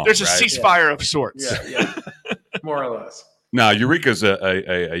to get along. There's a right? ceasefire of sorts. Yeah, more or less. No, Eureka's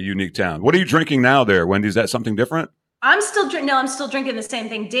a unique town. What are you drinking now there, Wendy? Is that something different? I'm still drinking the same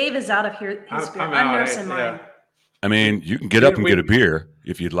thing. Dave is out of here. His beer. I'm out. nursing mine. I mean, you can get up and get a beer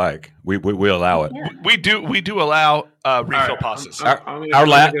if you'd like. We allow it. Yeah. We do allow refill passes. Our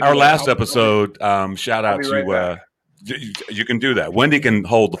last episode, shout out to right you can do that. Wendy can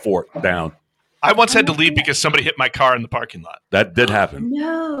hold the fort down. I once had to leave because somebody hit my car in the parking lot. That did happen.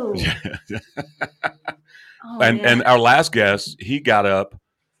 No. And our last guest, he got up.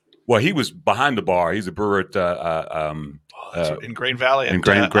 Well, he was behind the bar. He's a brewer at in Grain Valley, in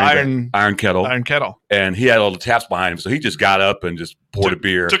Grain Iron Kettle. Iron Kettle, and he had all the taps behind him, so he just got up and just poured a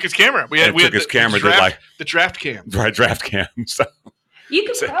beer. Took his camera. We had his camera. The draft cam. Right, draft cam. So you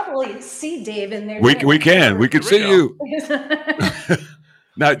can probably see Dave in there. We can see you.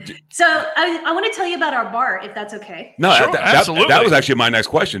 Now, so I want to tell you about our bar, if that's okay. No, sure, absolutely. That was actually my next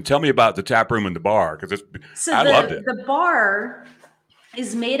question. Tell me about the tap room and the bar, because I loved it. The bar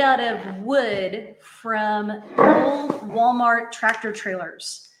is made out of wood from old Walmart tractor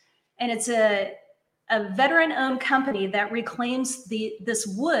trailers, and it's a veteran-owned company that reclaims this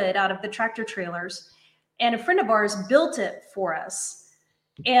wood out of the tractor trailers. And a friend of ours built it for us,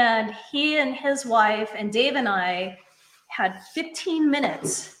 and he and his wife and Dave and I had 15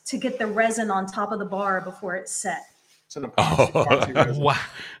 minutes to get the resin on top of the bar before it set. It's an epoxy resin. Wow.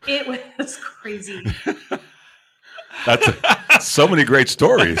 It was crazy. That's so many great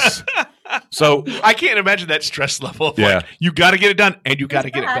stories. So I can't imagine that stress level. Of Yeah. like, you got to get it done, and you got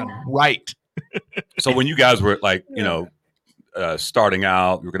to get it done right. So when you guys were like, starting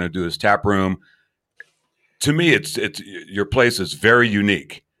out, you're going to do this tap room. To me, it's your place is very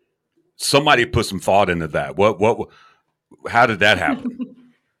unique. Somebody put some thought into that. How did that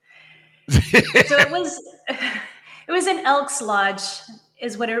happen? So it was an Elks Lodge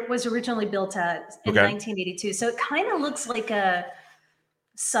is what it was originally built at in 1982. So it kind of looks like a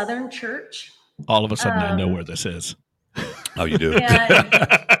Southern church. All of a sudden, I know where this is. Oh, you do? And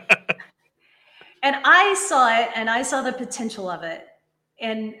I saw it, and I saw the potential of it.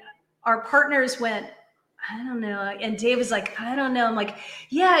 And our partners went, I don't know. And Dave was like, I don't know. I'm like,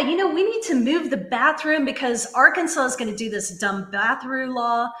 yeah, we need to move the bathroom because Arkansas is going to do this dumb bathroom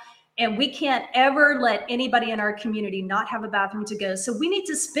law. And we can't ever let anybody in our community not have a bathroom to go. So we need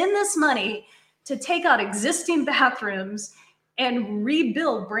to spend this money to take out existing bathrooms and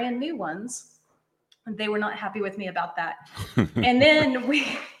rebuild brand new ones. And they were not happy with me about that. And then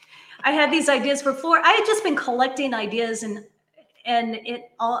I had these ideas for floor. I had just been collecting ideas, and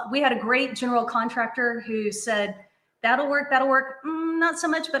we had a great general contractor who said, that'll work. Not so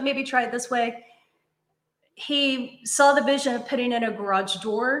much, but maybe try it this way. He saw the vision of putting in a garage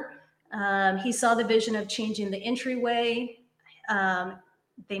door. He saw the vision of changing the entryway.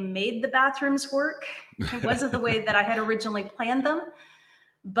 They made the bathrooms work. It wasn't the way that I had originally planned them,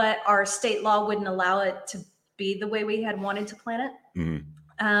 but our state law wouldn't allow it to be the way we had wanted to plan it.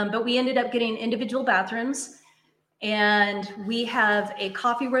 Mm-hmm. But we ended up getting individual bathrooms. And we have a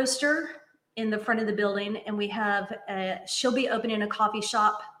coffee roaster in the front of the building, and she'll be opening a coffee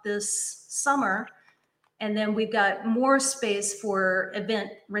shop this summer. And then we've got more space for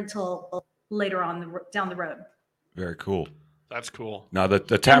event rental later on down the road. Very cool. That's cool. Now the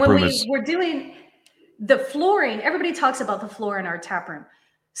tap room we're doing the flooring. Everybody talks about the floor in our tap room.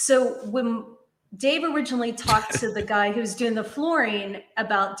 So when Dave originally talked to the guy who's doing the flooring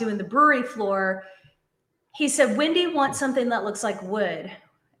about doing the brewery floor, he said, Wendy wants something that looks like wood.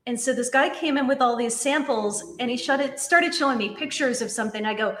 And so this guy came in with all these samples, and he started showing me pictures of something.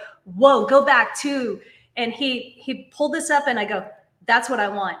 I go, whoa, go back too. And he pulled this up, and I go, that's what I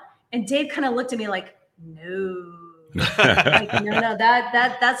want. And Dave kind of looked at me like, no. Like, no,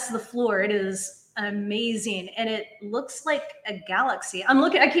 that's the floor. It is amazing. And it looks like a galaxy.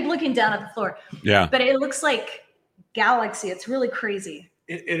 I keep looking down at the floor. Yeah. But it looks like galaxy. It's really crazy.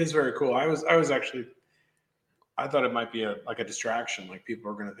 It is very cool. I thought it might be a distraction. Like, people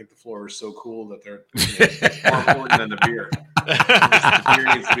are going to think the floor is so cool that they're more important than the beer. The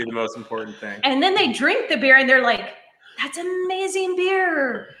beer needs to be the most important thing. And then they drink the beer and they're like, that's amazing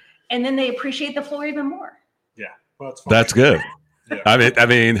beer. And then they appreciate the floor even more. Yeah. Well, that's good. Yeah. I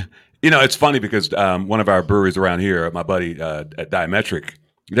mean, it's funny because one of our breweries around here, my buddy at Diametric,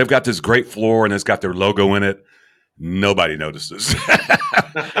 they've got this great floor and it's got their logo in it. Nobody notices.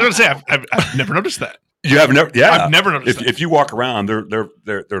 I was going to say, I've never noticed that. You have never? Yeah, I've never noticed that. If you walk around,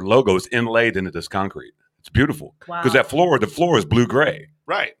 their logo is inlaid into this concrete. It's beautiful because the floor is blue gray.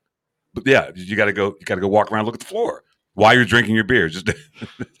 Right. But yeah, you got to go walk around, look at the floor while you're drinking your beer. Just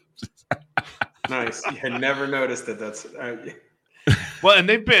nice. I had never noticed it. That's well, and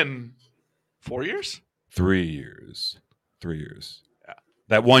they've been 4 years. 3 years. 3 years. Yeah.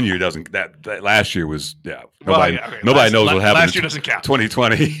 That 1 year doesn't. That last year was Well, Nobody, yeah, okay. nobody knows what happened. Last year doesn't count.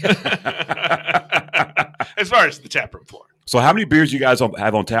 2020. As far as the tap room floor. So, how many beers you guys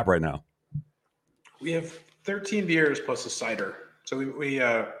have on tap right now? We have 13 beers plus a cider. So we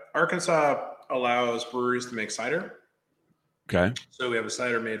Arkansas allows breweries to make cider. Okay. So we have a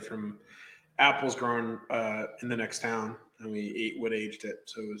cider made from apples grown in the next town, and we wood aged it.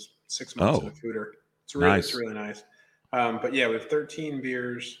 So it was 6 months in a foeder. It's really nice. It's really nice. But yeah, we have 13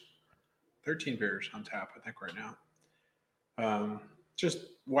 beers on tap, I think, right now. Just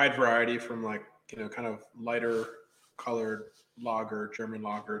wide variety from like, kind of lighter colored lager, German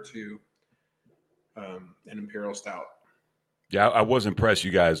lager, to an imperial stout. Yeah, I was impressed.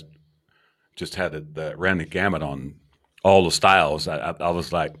 You guys just had ran the gamut on all the styles. I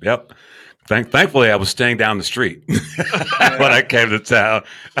was like, yep. Thankfully, I was staying down the street when I came to town.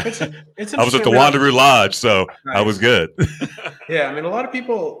 It's I was at the Wanderoo Lodge, so nice. I was good. Yeah, I mean, a lot of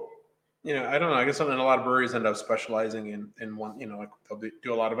people, I don't know. I guess a lot of breweries end up specializing in one. Like they'll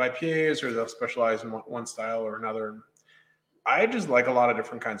do a lot of IPAs, or they'll specialize in one style or another. I just like a lot of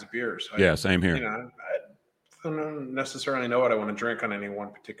different kinds of beers. Yeah, same here. I don't necessarily know what I want to drink on any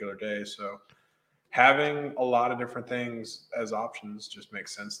one particular day, so having a lot of different things as options just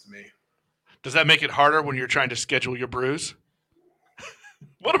makes sense to me. Does that make it harder when you're trying to schedule your brews?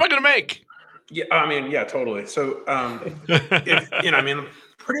 What am I going to make? Yeah, I mean, yeah, totally. So,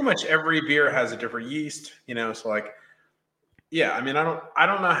 pretty much every beer has a different yeast, so like, yeah, I mean, I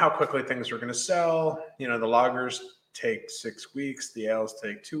don't know how quickly things are going to sell. The lagers take 6 weeks, the ales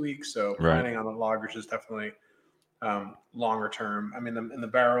take 2 weeks. So planning on the lagers is definitely longer term. I mean, in the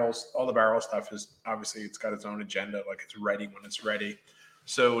barrels, all the barrel stuff is obviously it's got its own agenda. Like it's ready when it's ready.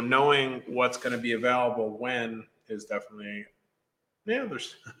 So knowing what's going to be available when is definitely,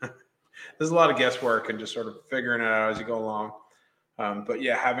 there's a lot of guesswork and just sort of figuring it out as you go along. But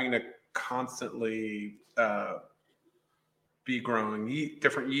yeah, having to constantly be growing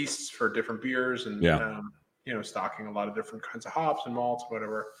different yeasts for different beers and, stocking a lot of different kinds of hops and malts,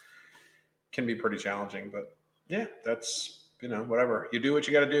 whatever, can be pretty challenging. But yeah, that's, whatever. You do what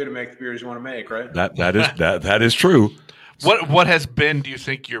you got to do to make the beers you want to make, right? That is true. What has been, do you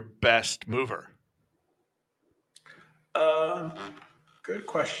think, your best mover? Good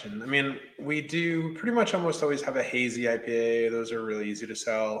question. I mean, we do pretty much almost always have a hazy IPA. Those are really easy to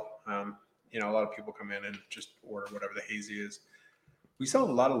sell. A lot of people come in and just order whatever the hazy is. We sell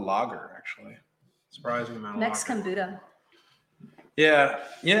a lot of lager, actually. Surprising amount of Mexican lager. Buddha. Yeah.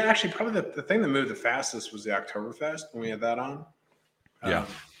 Actually, probably the thing that moved the fastest was the Oktoberfest when we had that on. Yeah.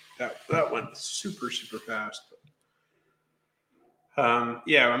 That went super, super fast.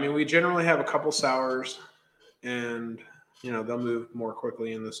 I mean, we generally have a couple sours, and they'll move more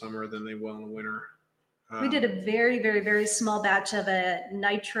quickly in the summer than they will in the winter. We did a very, very, very small batch of a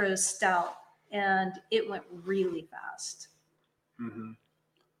nitro stout, and it went really fast. Mm-hmm.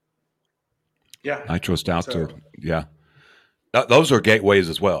 Yeah, nitro stout. Those are gateways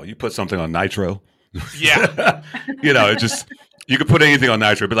as well. You put something on nitro. Yeah. It just. You could put anything on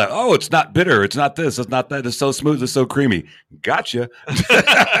nitro, be like, oh, it's not bitter, it's not this, it's not that, it's so smooth, it's so creamy. Gotcha.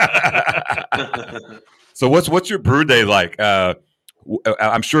 So what's your brew day like?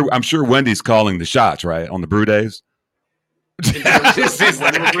 I'm sure Wendy's calling the shots, right, on the brew days. She's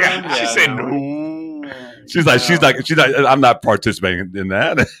saying no. She's like, I'm not participating in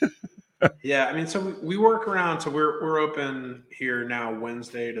that. Yeah, I mean, so we work around. So we're open here now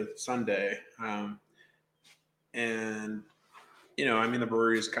Wednesday to Sunday, and. I mean, the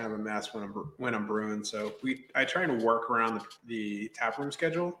brewery is kind of a mess when I'm brewing. So I try to work around the tap room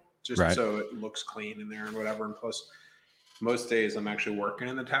schedule just so it looks clean in there and whatever. And plus, most days I'm actually working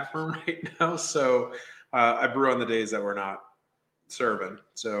in the tap room right now. So I brew on the days that we're not serving.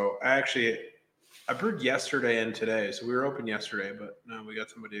 So I brewed yesterday and today. So we were open yesterday, but no, we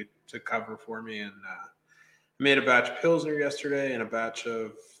got somebody to cover for me, and made a batch of Pilsner yesterday and a batch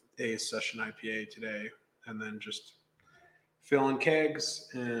of a session IPA today, and then just filling kegs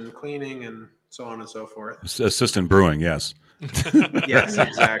and cleaning and so on and so forth. Assistant brewing, yes. Yes,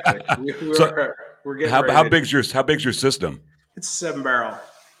 exactly. We're getting how big's your system? It's a 7-barrel.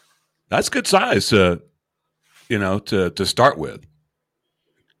 That's good size to start with.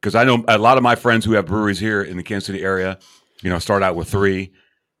 Because I know a lot of my friends who have breweries here in the Kansas City area, start out with 3,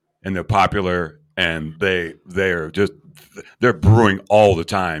 and they're popular, and they're brewing all the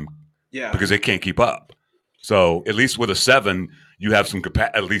time, because they can't keep up. So at least with a 7, you have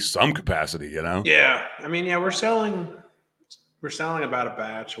at least some capacity, Yeah, I mean, we're selling about a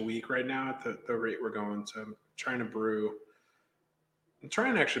batch a week right now at the rate we're going. So I'm trying to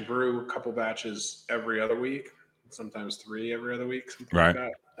actually brew a couple batches every other week, sometimes 3 every other week, something Right.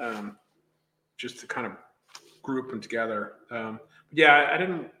 like that. Just to kind of group them together. Yeah, I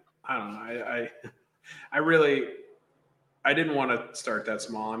don't know. I didn't want to start that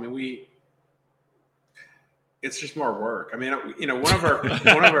small. I mean, it's just more work. I mean, one of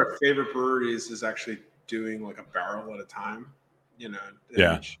our favorite breweries is actually doing like a barrel at a time.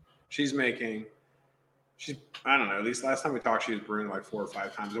 Yeah. I don't know, at least last time we talked, she was brewing like 4 or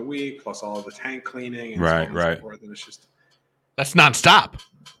 5 times a week, plus all of the tank cleaning and so on and so forth. And it's just, That's nonstop.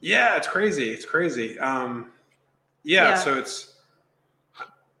 yeah, it's crazy. It's crazy. Yeah. So it's,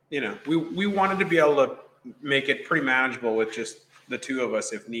 we wanted to be able to make it pretty manageable with just the 2 of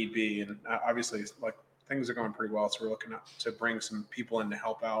us if need be. And obviously, like, things are going pretty well, so we're looking to bring some people in to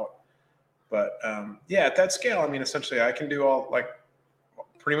help out. But at that scale, I mean, essentially, I can do all, like,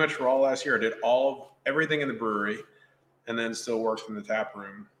 pretty much for all last year. I did everything in the brewery, and then still worked in the tap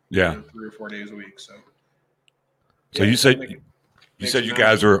room. Yeah. 3 or 4 days a week. So you said you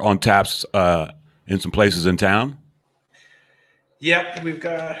guys are on taps in some places in town. Yeah, I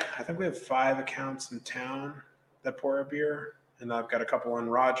think we have 5 accounts in town that pour our beer, and I've got a couple in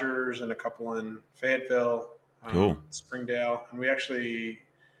Rogers and a couple in Fayetteville, Cool. Springdale, and we actually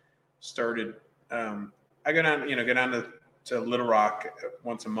started. I go down to Little Rock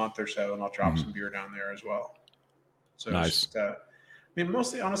once a month or so, and I'll drop some beer down there as well. So Nice. It's just,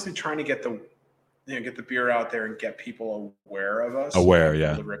 mostly honestly trying to get the beer out there and get people aware of us. Aware,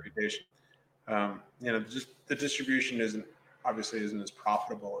 yeah. The reputation. Just the distribution isn't as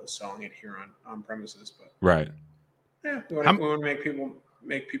profitable as selling it here on premises, but Right. yeah, we want to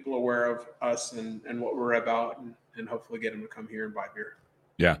make people aware of us and what we're about, and hopefully get them to come here and buy beer.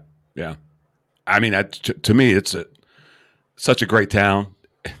 Yeah. Yeah. I mean, to me, it's such a great town.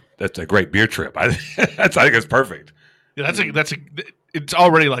 That's a great beer trip. I think it's perfect. Yeah, it's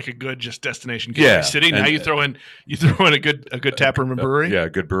already like a good just destination city. Now you throw in a good tap room and brewery. Yeah,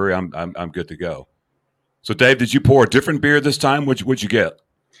 good brewery. I'm good to go. So Dave, did you pour a different beer this time? What'd you get?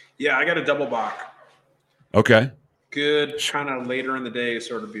 Yeah, I got a double bock. Okay. Good, kind of later in the day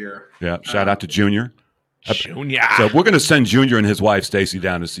sort of beer. Yeah. Shout out to Junior. Junior. So we're going to send Junior and his wife Stacy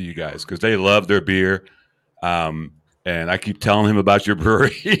down to see you guys because they love their beer. And I keep telling him about your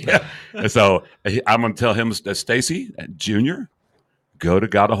brewery. And so I'm going to tell him that Stacy and Junior, go to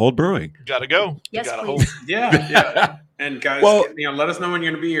Gotta Hold Brewing. Gotta go. Yes, Gotta please. Yeah. And guys, Well- let us know when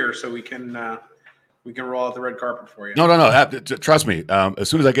you're going to be here so we can roll out the red carpet for you. No. Trust me. As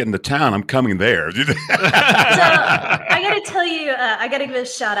soon as I get into town, I'm coming there. So I got to tell you, I got to give a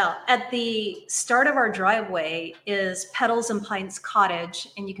shout out. At the start of our driveway is Petals and Pines Cottage,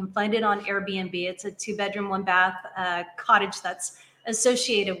 and you can find it on Airbnb. It's a 2-bedroom, 1-bath cottage that's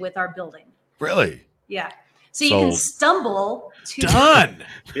associated with our building. Really? Yeah. So you can Sold. stumble to Done.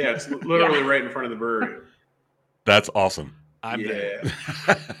 Yeah, it's literally right in front of the brewery. That's awesome. I'm there.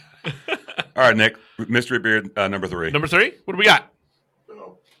 All right, Nick. Mystery beer number 3. Number 3. What do we got?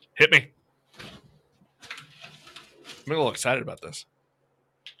 Oh. Hit me. I'm a little excited about this.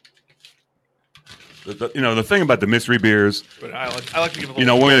 The thing about the mystery beers, But I like to give a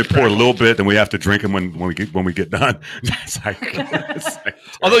little. we're going to pour a little bit, and we have to drink them when we get done. It's like-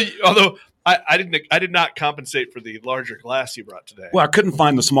 Although I did not compensate for the larger glass you brought today. well, I couldn't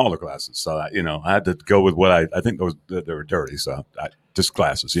find the smaller glasses, so I had to go with what I think they were dirty. So just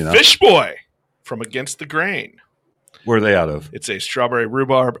glasses, Fish Boy from Against the Grain. Where are they out of? It's a strawberry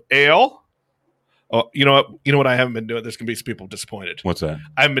rhubarb ale. Oh, you know what? I haven't been doing. There's gonna be some people disappointed. What's that?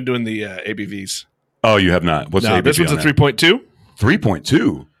 I haven't been doing the ABVs. Oh, you have not. What's No, the this ABV one's a on that? 3.2,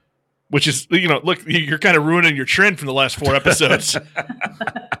 3.2. which is look, you're kind of ruining your trend from the last 4 episodes.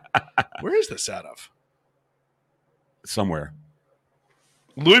 Where is this out of? Somewhere.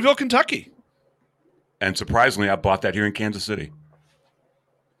 Louisville, Kentucky. And surprisingly, I bought that here in Kansas City.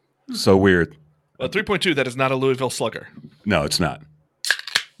 So weird. Well, 3.2. That is not a Louisville Slugger. No, it's not.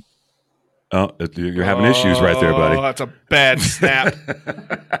 Oh, you're having issues right there, Oh, buddy. that's a bad snap.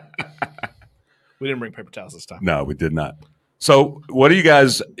 We didn't bring paper towels this time. No, we did not. So, what do you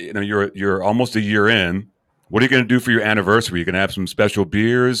guys? You're almost a year in. What are you going to do for your anniversary? You're going to have some special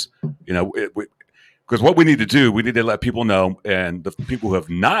beers, because what we need to do, we need to let people know, and the people who have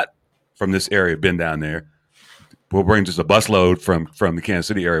not from this area been down there, we'll bring just a busload from the Kansas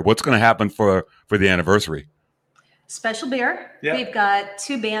City area. What's going to happen for the anniversary? special beer. Yeah. We've got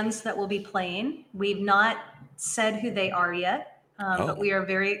 2 bands that will be playing. We've not said who they are yet, but we are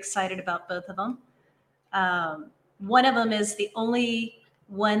very excited about both of them. One of them is the only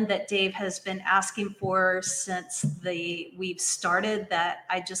one that Dave has been asking for since we've started that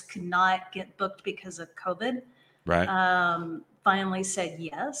I just could not get booked because of COVID. Right. finally said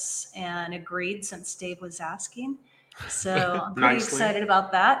yes and agreed since Dave was asking. So I'm pretty Nicely. excited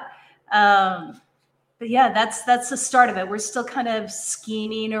about that. But yeah, that's the start of it. We're still kind of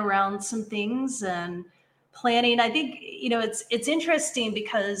scheming around some things and planning. I think, it's interesting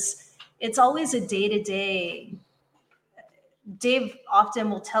because it's always a day-to-day. Dave often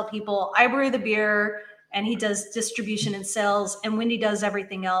will tell people, I brew the beer and he does distribution and sales, and Wendy does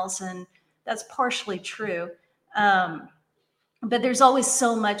everything else. And that's partially true. But there's always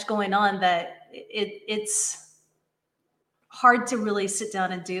so much going on that it's hard to really sit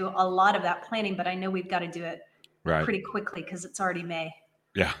down and do a lot of that planning, but I know we've got to do it Right. pretty quickly because it's already May.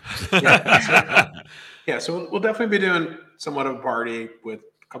 Yeah. Yeah, so we'll definitely be doing somewhat of a party with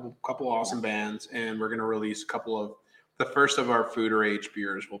a couple awesome bands, and we're going to release the first of our food or aged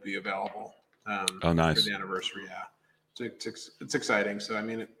beers will be available. Oh, nice. For the anniversary. Yeah, so it's exciting. So I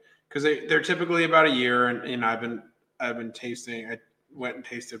mean, because they're typically about a year, and I've been tasting. I went and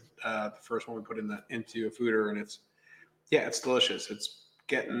tasted the first one we put into a fooder, and it's delicious. It's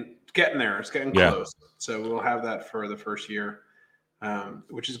getting there. It's getting close. So we'll have that for the first year,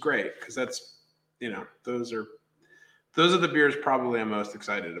 which is great because that's those are the beers probably I'm most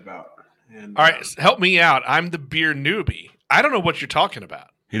excited about. And All right, help me out. I'm the beer newbie. I don't know what you're talking about.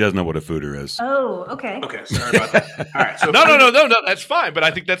 He doesn't know what a fooder is. Oh, okay. Okay, sorry about that. All right, so No, that's fine. But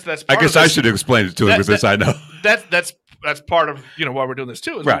I think that's I part guess of I this. should explain it to him because I know. That's part of why we're doing this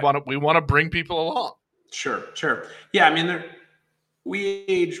too. Is Right. we want to bring people along. Sure. Yeah, I mean, we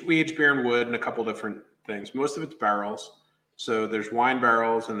age beer and wood in a couple different things. Most of it's barrels. So there's wine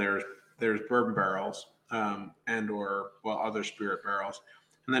barrels and there's bourbon barrels, and/or other spirit barrels.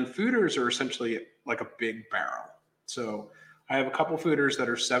 And then fooders are essentially like a big barrel. So I have a couple fooders that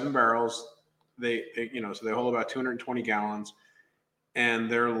are 7 barrels. They so they hold about 220 gallons, and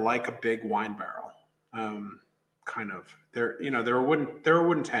they're like a big wine barrel. Kind of. They're a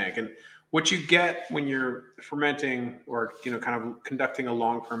wooden tank. And what you get when you're fermenting or kind of conducting a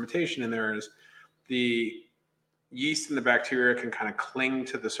long fermentation in there is the yeast and the bacteria can kind of cling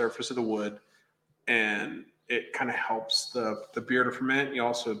to the surface of the wood, and it kind of helps the beer to ferment. You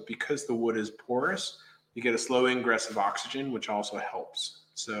also, because the wood is porous, you get a slow ingress of oxygen, which also helps.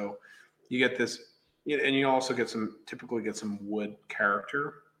 So you get this, and you also typically get some wood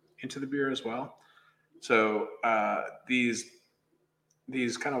character into the beer as well. So these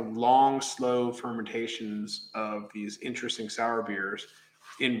kind of long, slow fermentations of these interesting sour beers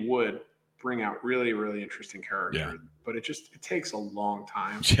in wood bring out really, really interesting character. Yeah. But it takes a long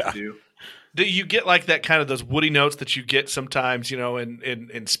time Yeah. to do. Do you get like that kind of those woody notes that you get sometimes,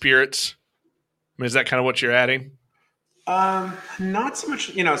 in spirits? I mean, is that kind of what you're adding? Not so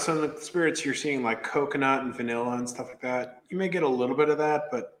much, some of the spirits you're seeing like coconut and vanilla and stuff like that. You may get a little bit of that,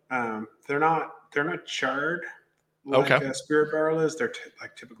 but they're not charred like Okay. a spirit barrel is. They're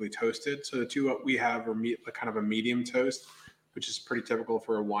typically toasted. So the two what we have are kind of a medium toast, which is pretty typical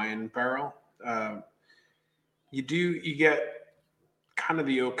for a wine barrel. You get kind of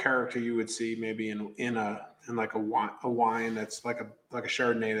the oak character you would see maybe in like a wine that's like a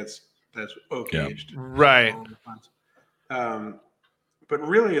Chardonnay that's oak aged. Right. But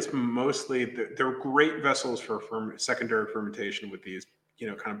really, it's mostly they're great vessels for secondary fermentation with these,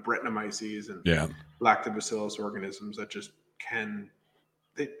 kind of Brettanomyces and lactobacillus organisms that just like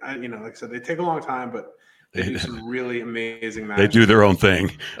I said, they take a long time, but they do some really amazing magic. They do their own thing.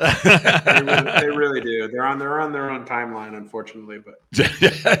 They really do. They're on their own timeline, unfortunately, but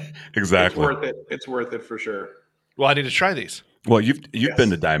Exactly. It's worth it for sure. Well, I need to try these. Well, you've been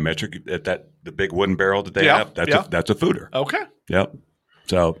to Diametric at the big wooden barrel that they have. That's a fooder. Okay. Yep.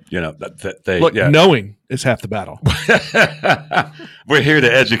 So they Look, knowing is half the battle. We're here to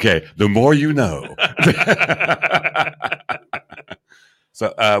educate. The more you know.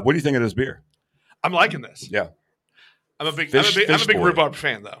 So, what do you think of this beer? I'm liking this. Yeah. I'm a big Fish boy. rhubarb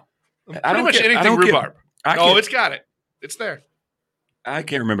fan, though. I Pretty don't much get- I anything don't get- rhubarb. It's got it. It's there. I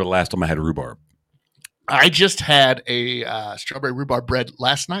can't remember the last time I had a rhubarb. I just had a strawberry rhubarb bread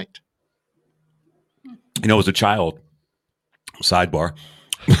last night. As a child, sidebar.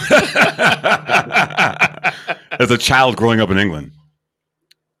 As a child growing up in England,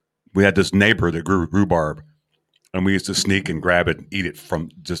 we had this neighbor that grew rhubarb, and we used to sneak and grab it and eat it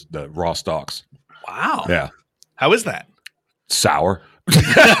from just the raw stalks. Wow. Yeah. How is that? Sour.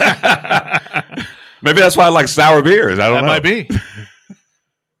 Maybe that's why I like sour beers. I don't know. Might be.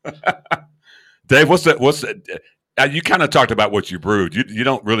 Dave, what's the you kind of talked about what you brewed. You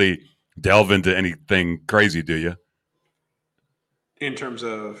don't really delve into anything crazy, do you? In terms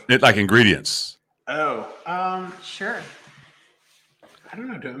of Like ingredients. sure. I don't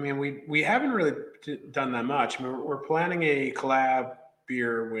know. I mean, we haven't really done that much. I mean, we're planning a collab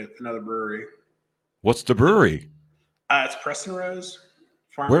beer with another brewery. What's the brewery? It's Preston Rose.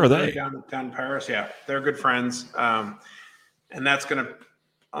 Where are they? Down in Paris. Yeah, they're good friends. And that's going to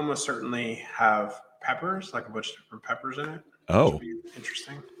almost certainly have peppers, like a bunch of different peppers in it. Oh, Which would be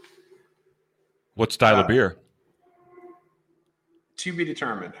interesting. What style of beer? To be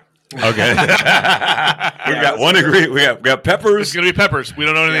determined. Okay. we got one agree. We got peppers. It's going to be peppers. We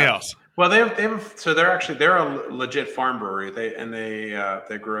don't know anything else. Well, they're a legit farm brewery.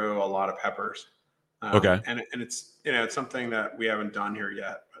 They grow a lot of peppers. Okay. And it's it's something that we haven't done here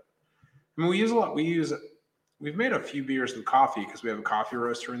yet. But I mean, we've made a few beers and coffee because we have a coffee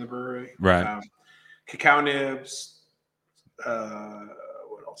roaster in the brewery. Right. Cacao nibs.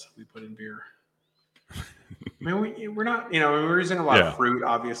 What else have we put in beer? I mean, we're not, we're using a lot of fruit,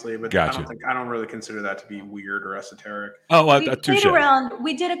 obviously, but Gotcha. I don't really consider that to be weird or esoteric. Oh, We played around.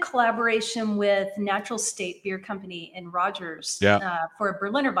 We did a collaboration with Natural State Beer Company in Rogers for a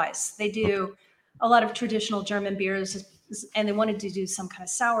Berliner Weiss. They do a lot of traditional German beers, and they wanted to do some kind of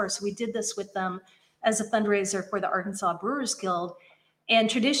sour. So we did this with them as a fundraiser for the Arkansas Brewers Guild. And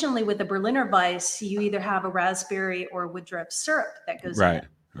traditionally, with the Berliner Weiss, you either have a raspberry or Woodruff syrup that goes in.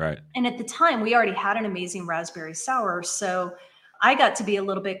 Right. And at the time, we already had an amazing raspberry sour. So I got to be a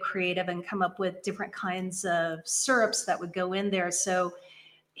little bit creative and come up with different kinds of syrups that would go in there. So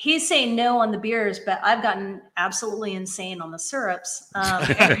he's saying no on the beers, but I've gotten absolutely insane on the syrups.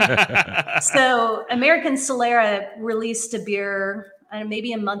 So American Solera released a beer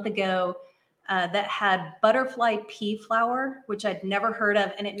maybe a month ago that had butterfly pea flower, which I'd never heard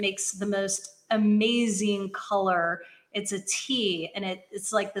of. And it makes the most amazing color. It's a tea, and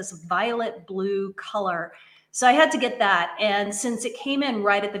it's like this violet blue color. So I had to get that. And since it came in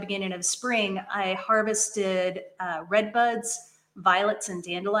right at the beginning of spring, I harvested red buds, violets, and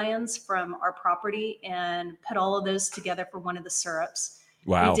dandelions from our property and put all of those together for one of the syrups.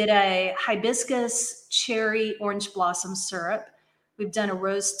 Wow. We did a hibiscus cherry orange blossom syrup. We've done a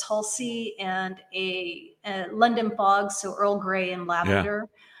rose tulsi and a London fog, so Earl Grey and lavender.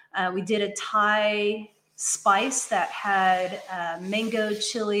 We did a Thai spice that had mango,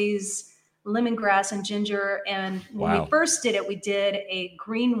 chilies, lemongrass, and ginger. And when we first did it, we did a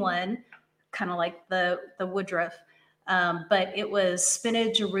green one, kind of like the Woodruff, but it was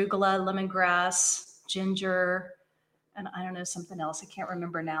spinach, arugula, lemongrass, ginger, and I don't know, something else. I can't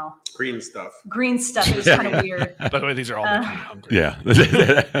remember now. Green stuff. It was kind of weird. By the way, these are all making me hungry. Yeah.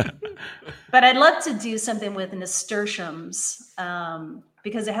 But I'd love to do something with nasturtiums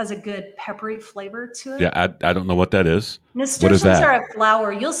because it has a good peppery flavor to it. Yeah, I don't know what that is. Nasturtiums are a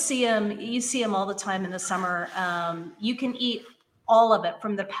flower. You'll see them. You see them all the time in the summer. You can eat all of it,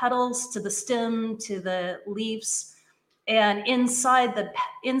 from the petals to the stem to the leaves. And inside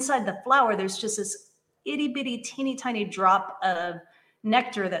the flower, there's just this itty bitty, teeny tiny drop of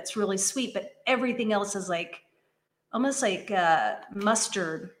nectar that's really sweet, but everything else is almost like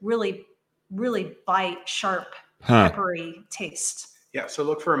mustard, really, really bite, sharp, peppery taste. Yeah, so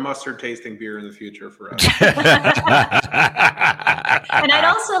look for a mustard tasting beer in the future for us. And I'd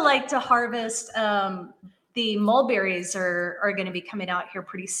also like to harvest the mulberries are going to be coming out here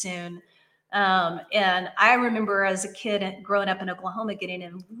pretty soon. And I remember as a kid growing up in Oklahoma getting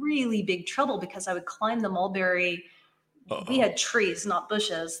in really big trouble because I would climb the mulberry. We had trees, not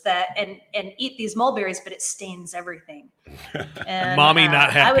bushes, and eat these mulberries, but it stains everything. And, Mommy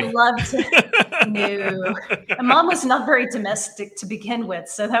not happy. I would love to. No, and Mom was not very domestic to begin with,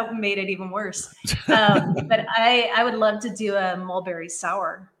 so that made it even worse. But I would love to do a mulberry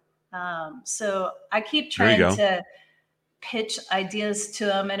sour. So I keep trying to pitch ideas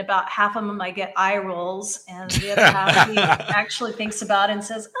to him, and about half of them I get eye rolls, and the other half he actually thinks about and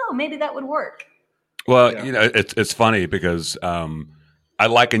says, "Oh, maybe that would work." Well, it's funny because I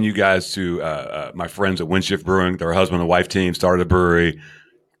liken you guys to my friends at Windshift Brewing. Their husband and wife team started a brewery.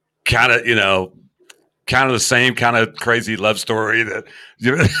 Kind of the same kind of crazy love story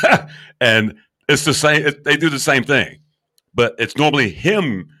and it's the same. They do the same thing, but it's normally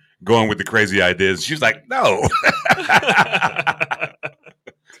him going with the crazy ideas. She's like, no.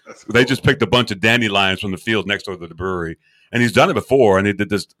 They just picked a bunch of dandelions from the field next door to the brewery, and he's done it before. And he did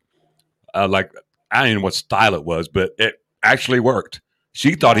this I don't even know what style it was, but it actually worked.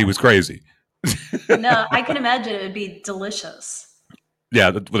 She thought he was crazy. No, I can imagine it would be delicious. Yeah.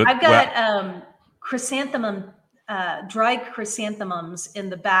 I've got dried chrysanthemums in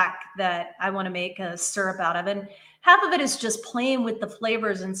the back that I want to make a syrup out of. And half of it is just playing with the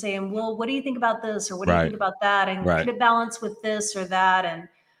flavors and saying, well, what do you think about this? Or what do you think about that? And could it balance with this or that?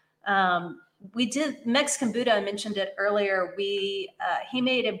 And we did Mexican Buddha. I mentioned it earlier. He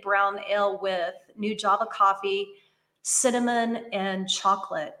made a brown ale with new Java coffee, cinnamon, and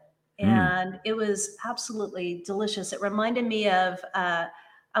chocolate. And it was absolutely delicious. It reminded me of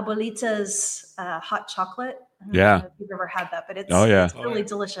Abuelita's hot chocolate. I don't know if you've ever had that, but it's really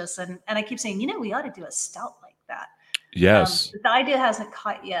delicious. And I keep saying, we ought to do a stout like that. Yes. The idea hasn't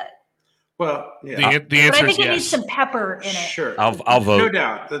caught yet. Well, yeah. The answer but I think is it yes. needs some pepper in it. Sure. I'll vote. No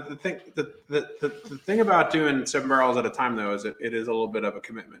doubt. The thing about doing 7 barrels at a time, though, is it is a little bit of a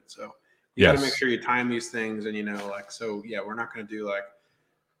commitment. So you got to make sure you time these things, and we're not going to do like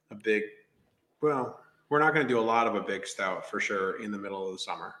a big. Well, we're not going to do a lot of a big stout for sure in the middle of the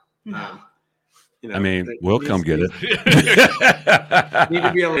summer. We'll come get it. Need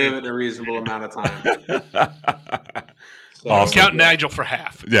to be able to live in a reasonable amount of time. So, Awesome. Count Nigel for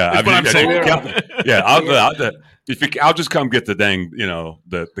half. Yeah, That's what I'm saying. I'll just come get the dang,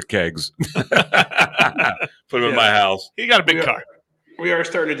 the kegs, put them in my house. He got a big car. We are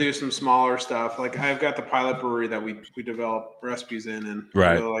starting to do some smaller stuff. Like I've got the pilot brewery that we develop recipes in, and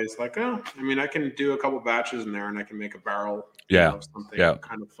I realized I can do a couple batches in there, and I can make a barrel. Something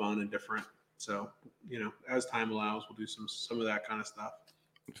kind of fun and different. So as time allows, we'll do some of that kind of stuff.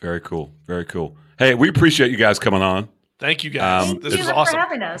 Very cool. Very cool. Hey, we appreciate you guys coming on. Thank you guys. Thank This you was for awesome.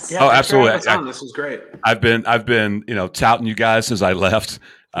 having us. Yeah, absolutely. This was great. I've been touting you guys since I left.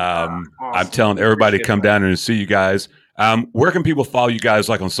 Awesome. I'm telling everybody to come down and see you guys. Where can people follow you guys,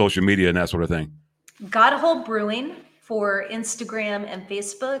 like on social media and that sort of thing? Got a Hold Brewing for Instagram and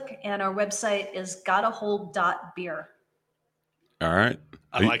Facebook, and our website is gotahold.beer. All right.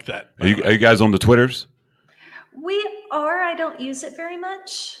 I like that. Are you guys on the Twitters? We are. I don't use it very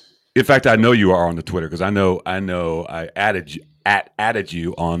much. In fact, I know you are on the Twitter because I know I added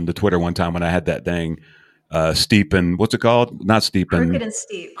you on the Twitter one time when I had that thing, steep and what's it called? Not steep and Crooked and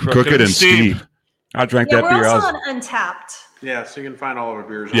Steep. Crooked and steep. I drank that beer. We're also on Untapped. Yeah, so you can find all of our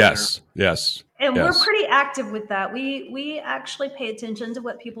beers on Yes. And we're pretty active with that. We actually pay attention to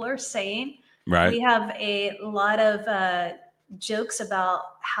what people are saying. Right. We have a lot of jokes about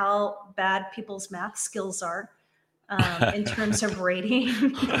how bad people's math skills are in terms of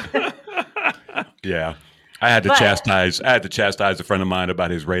rating. Yeah. I had to chastise a friend of mine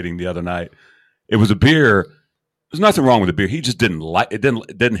about his rating the other night. It was a beer. There's nothing wrong with the beer. He just didn't like it.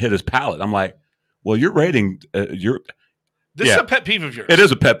 Didn't hit his palate. I'm like, well, your rating, This is a pet peeve of yours. It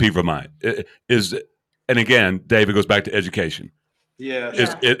is a pet peeve of mine. And again, David goes back to education. Yeah.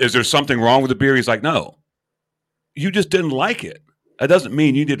 Is there something wrong with the beer? He's like, no. You just didn't like it. That doesn't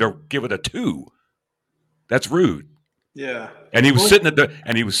mean you need to give it a 2. That's rude. Yeah. And he was sitting at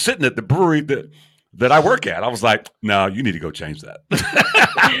the brewery that I work at. I was like, no, you need to go change that.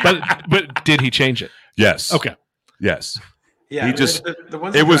 but did he change it? Yes. Okay. Yes. Yeah. He just the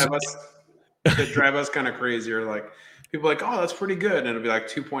ones it was that drive us kind of crazy are like people are like, oh, that's pretty good, and it'll be like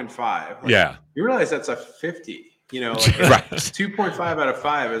 2.5. Like, yeah. You realize that's a 50. Right. 2.5 out of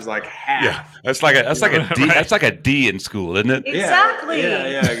 5 is like half. Yeah, that's like a D. Right. That's like a D in school, isn't it? Exactly.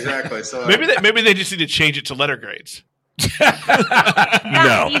 Yeah, exactly. So maybe they just need to change it to letter grades.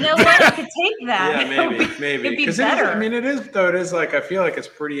 No. You know what? I could take that. Yeah, maybe. It'd be Because better. it is like, I feel like it's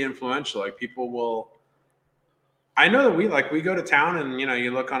pretty influential. Like people will, I know that we go to town and,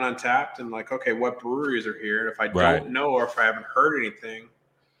 you look on Untapped and like, okay, what breweries are here? And if I don't know, or if I haven't heard anything,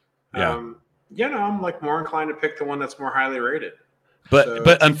 I'm like more inclined to pick the one that's more highly rated.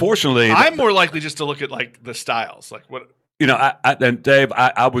 But unfortunately, I'm more likely just to look at like the styles, like what. And Dave,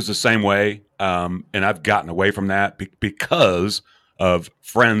 I was the same way, and I've gotten away from that because of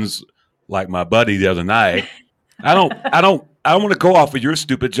friends like my buddy the other night. I don't want to go off of your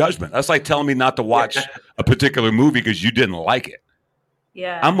stupid judgment. That's like telling me not to watch a particular movie because you didn't like it.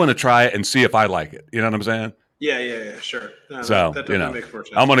 Yeah. I'm going to try it and see if I like it. You know what I'm saying? Yeah, sure. No, So that definitely makes more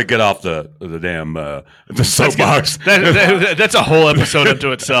sense. I'm going to get off the damn the soapbox. That's a whole episode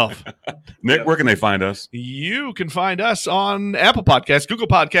unto itself. Nick, where can they find us? You can find us on Apple Podcasts, Google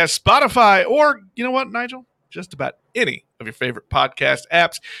Podcasts, Spotify, or you know what, Nigel? Just about any of your favorite podcast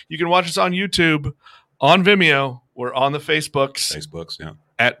apps. You can watch us on YouTube, on Vimeo. We're on the Facebooks. Yeah.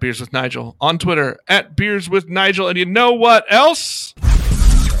 At Beers with Nigel. On Twitter, at Beers with Nigel. And you know what else?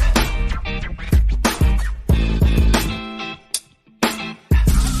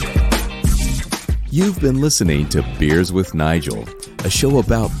 You've been listening to Beers with Nigel, a show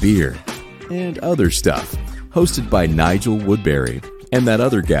about beer and other stuff, hosted by Nigel Woodbury and that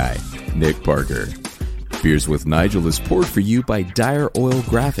other guy, Nick Parker. Beers with Nigel is poured for you by Dire Oil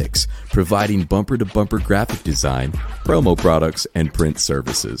Graphics, providing bumper-to-bumper graphic design, promo products, and print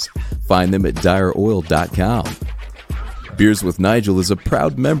services. Find them at direoil.com. Beers with Nigel is a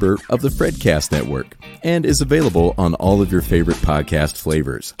proud member of the Fredcast Network and is available on all of your favorite podcast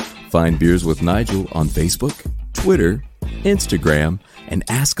flavors. Find Beers with Nigel on Facebook, Twitter, Instagram, and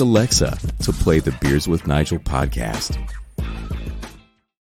ask Alexa to play the Beers with Nigel podcast.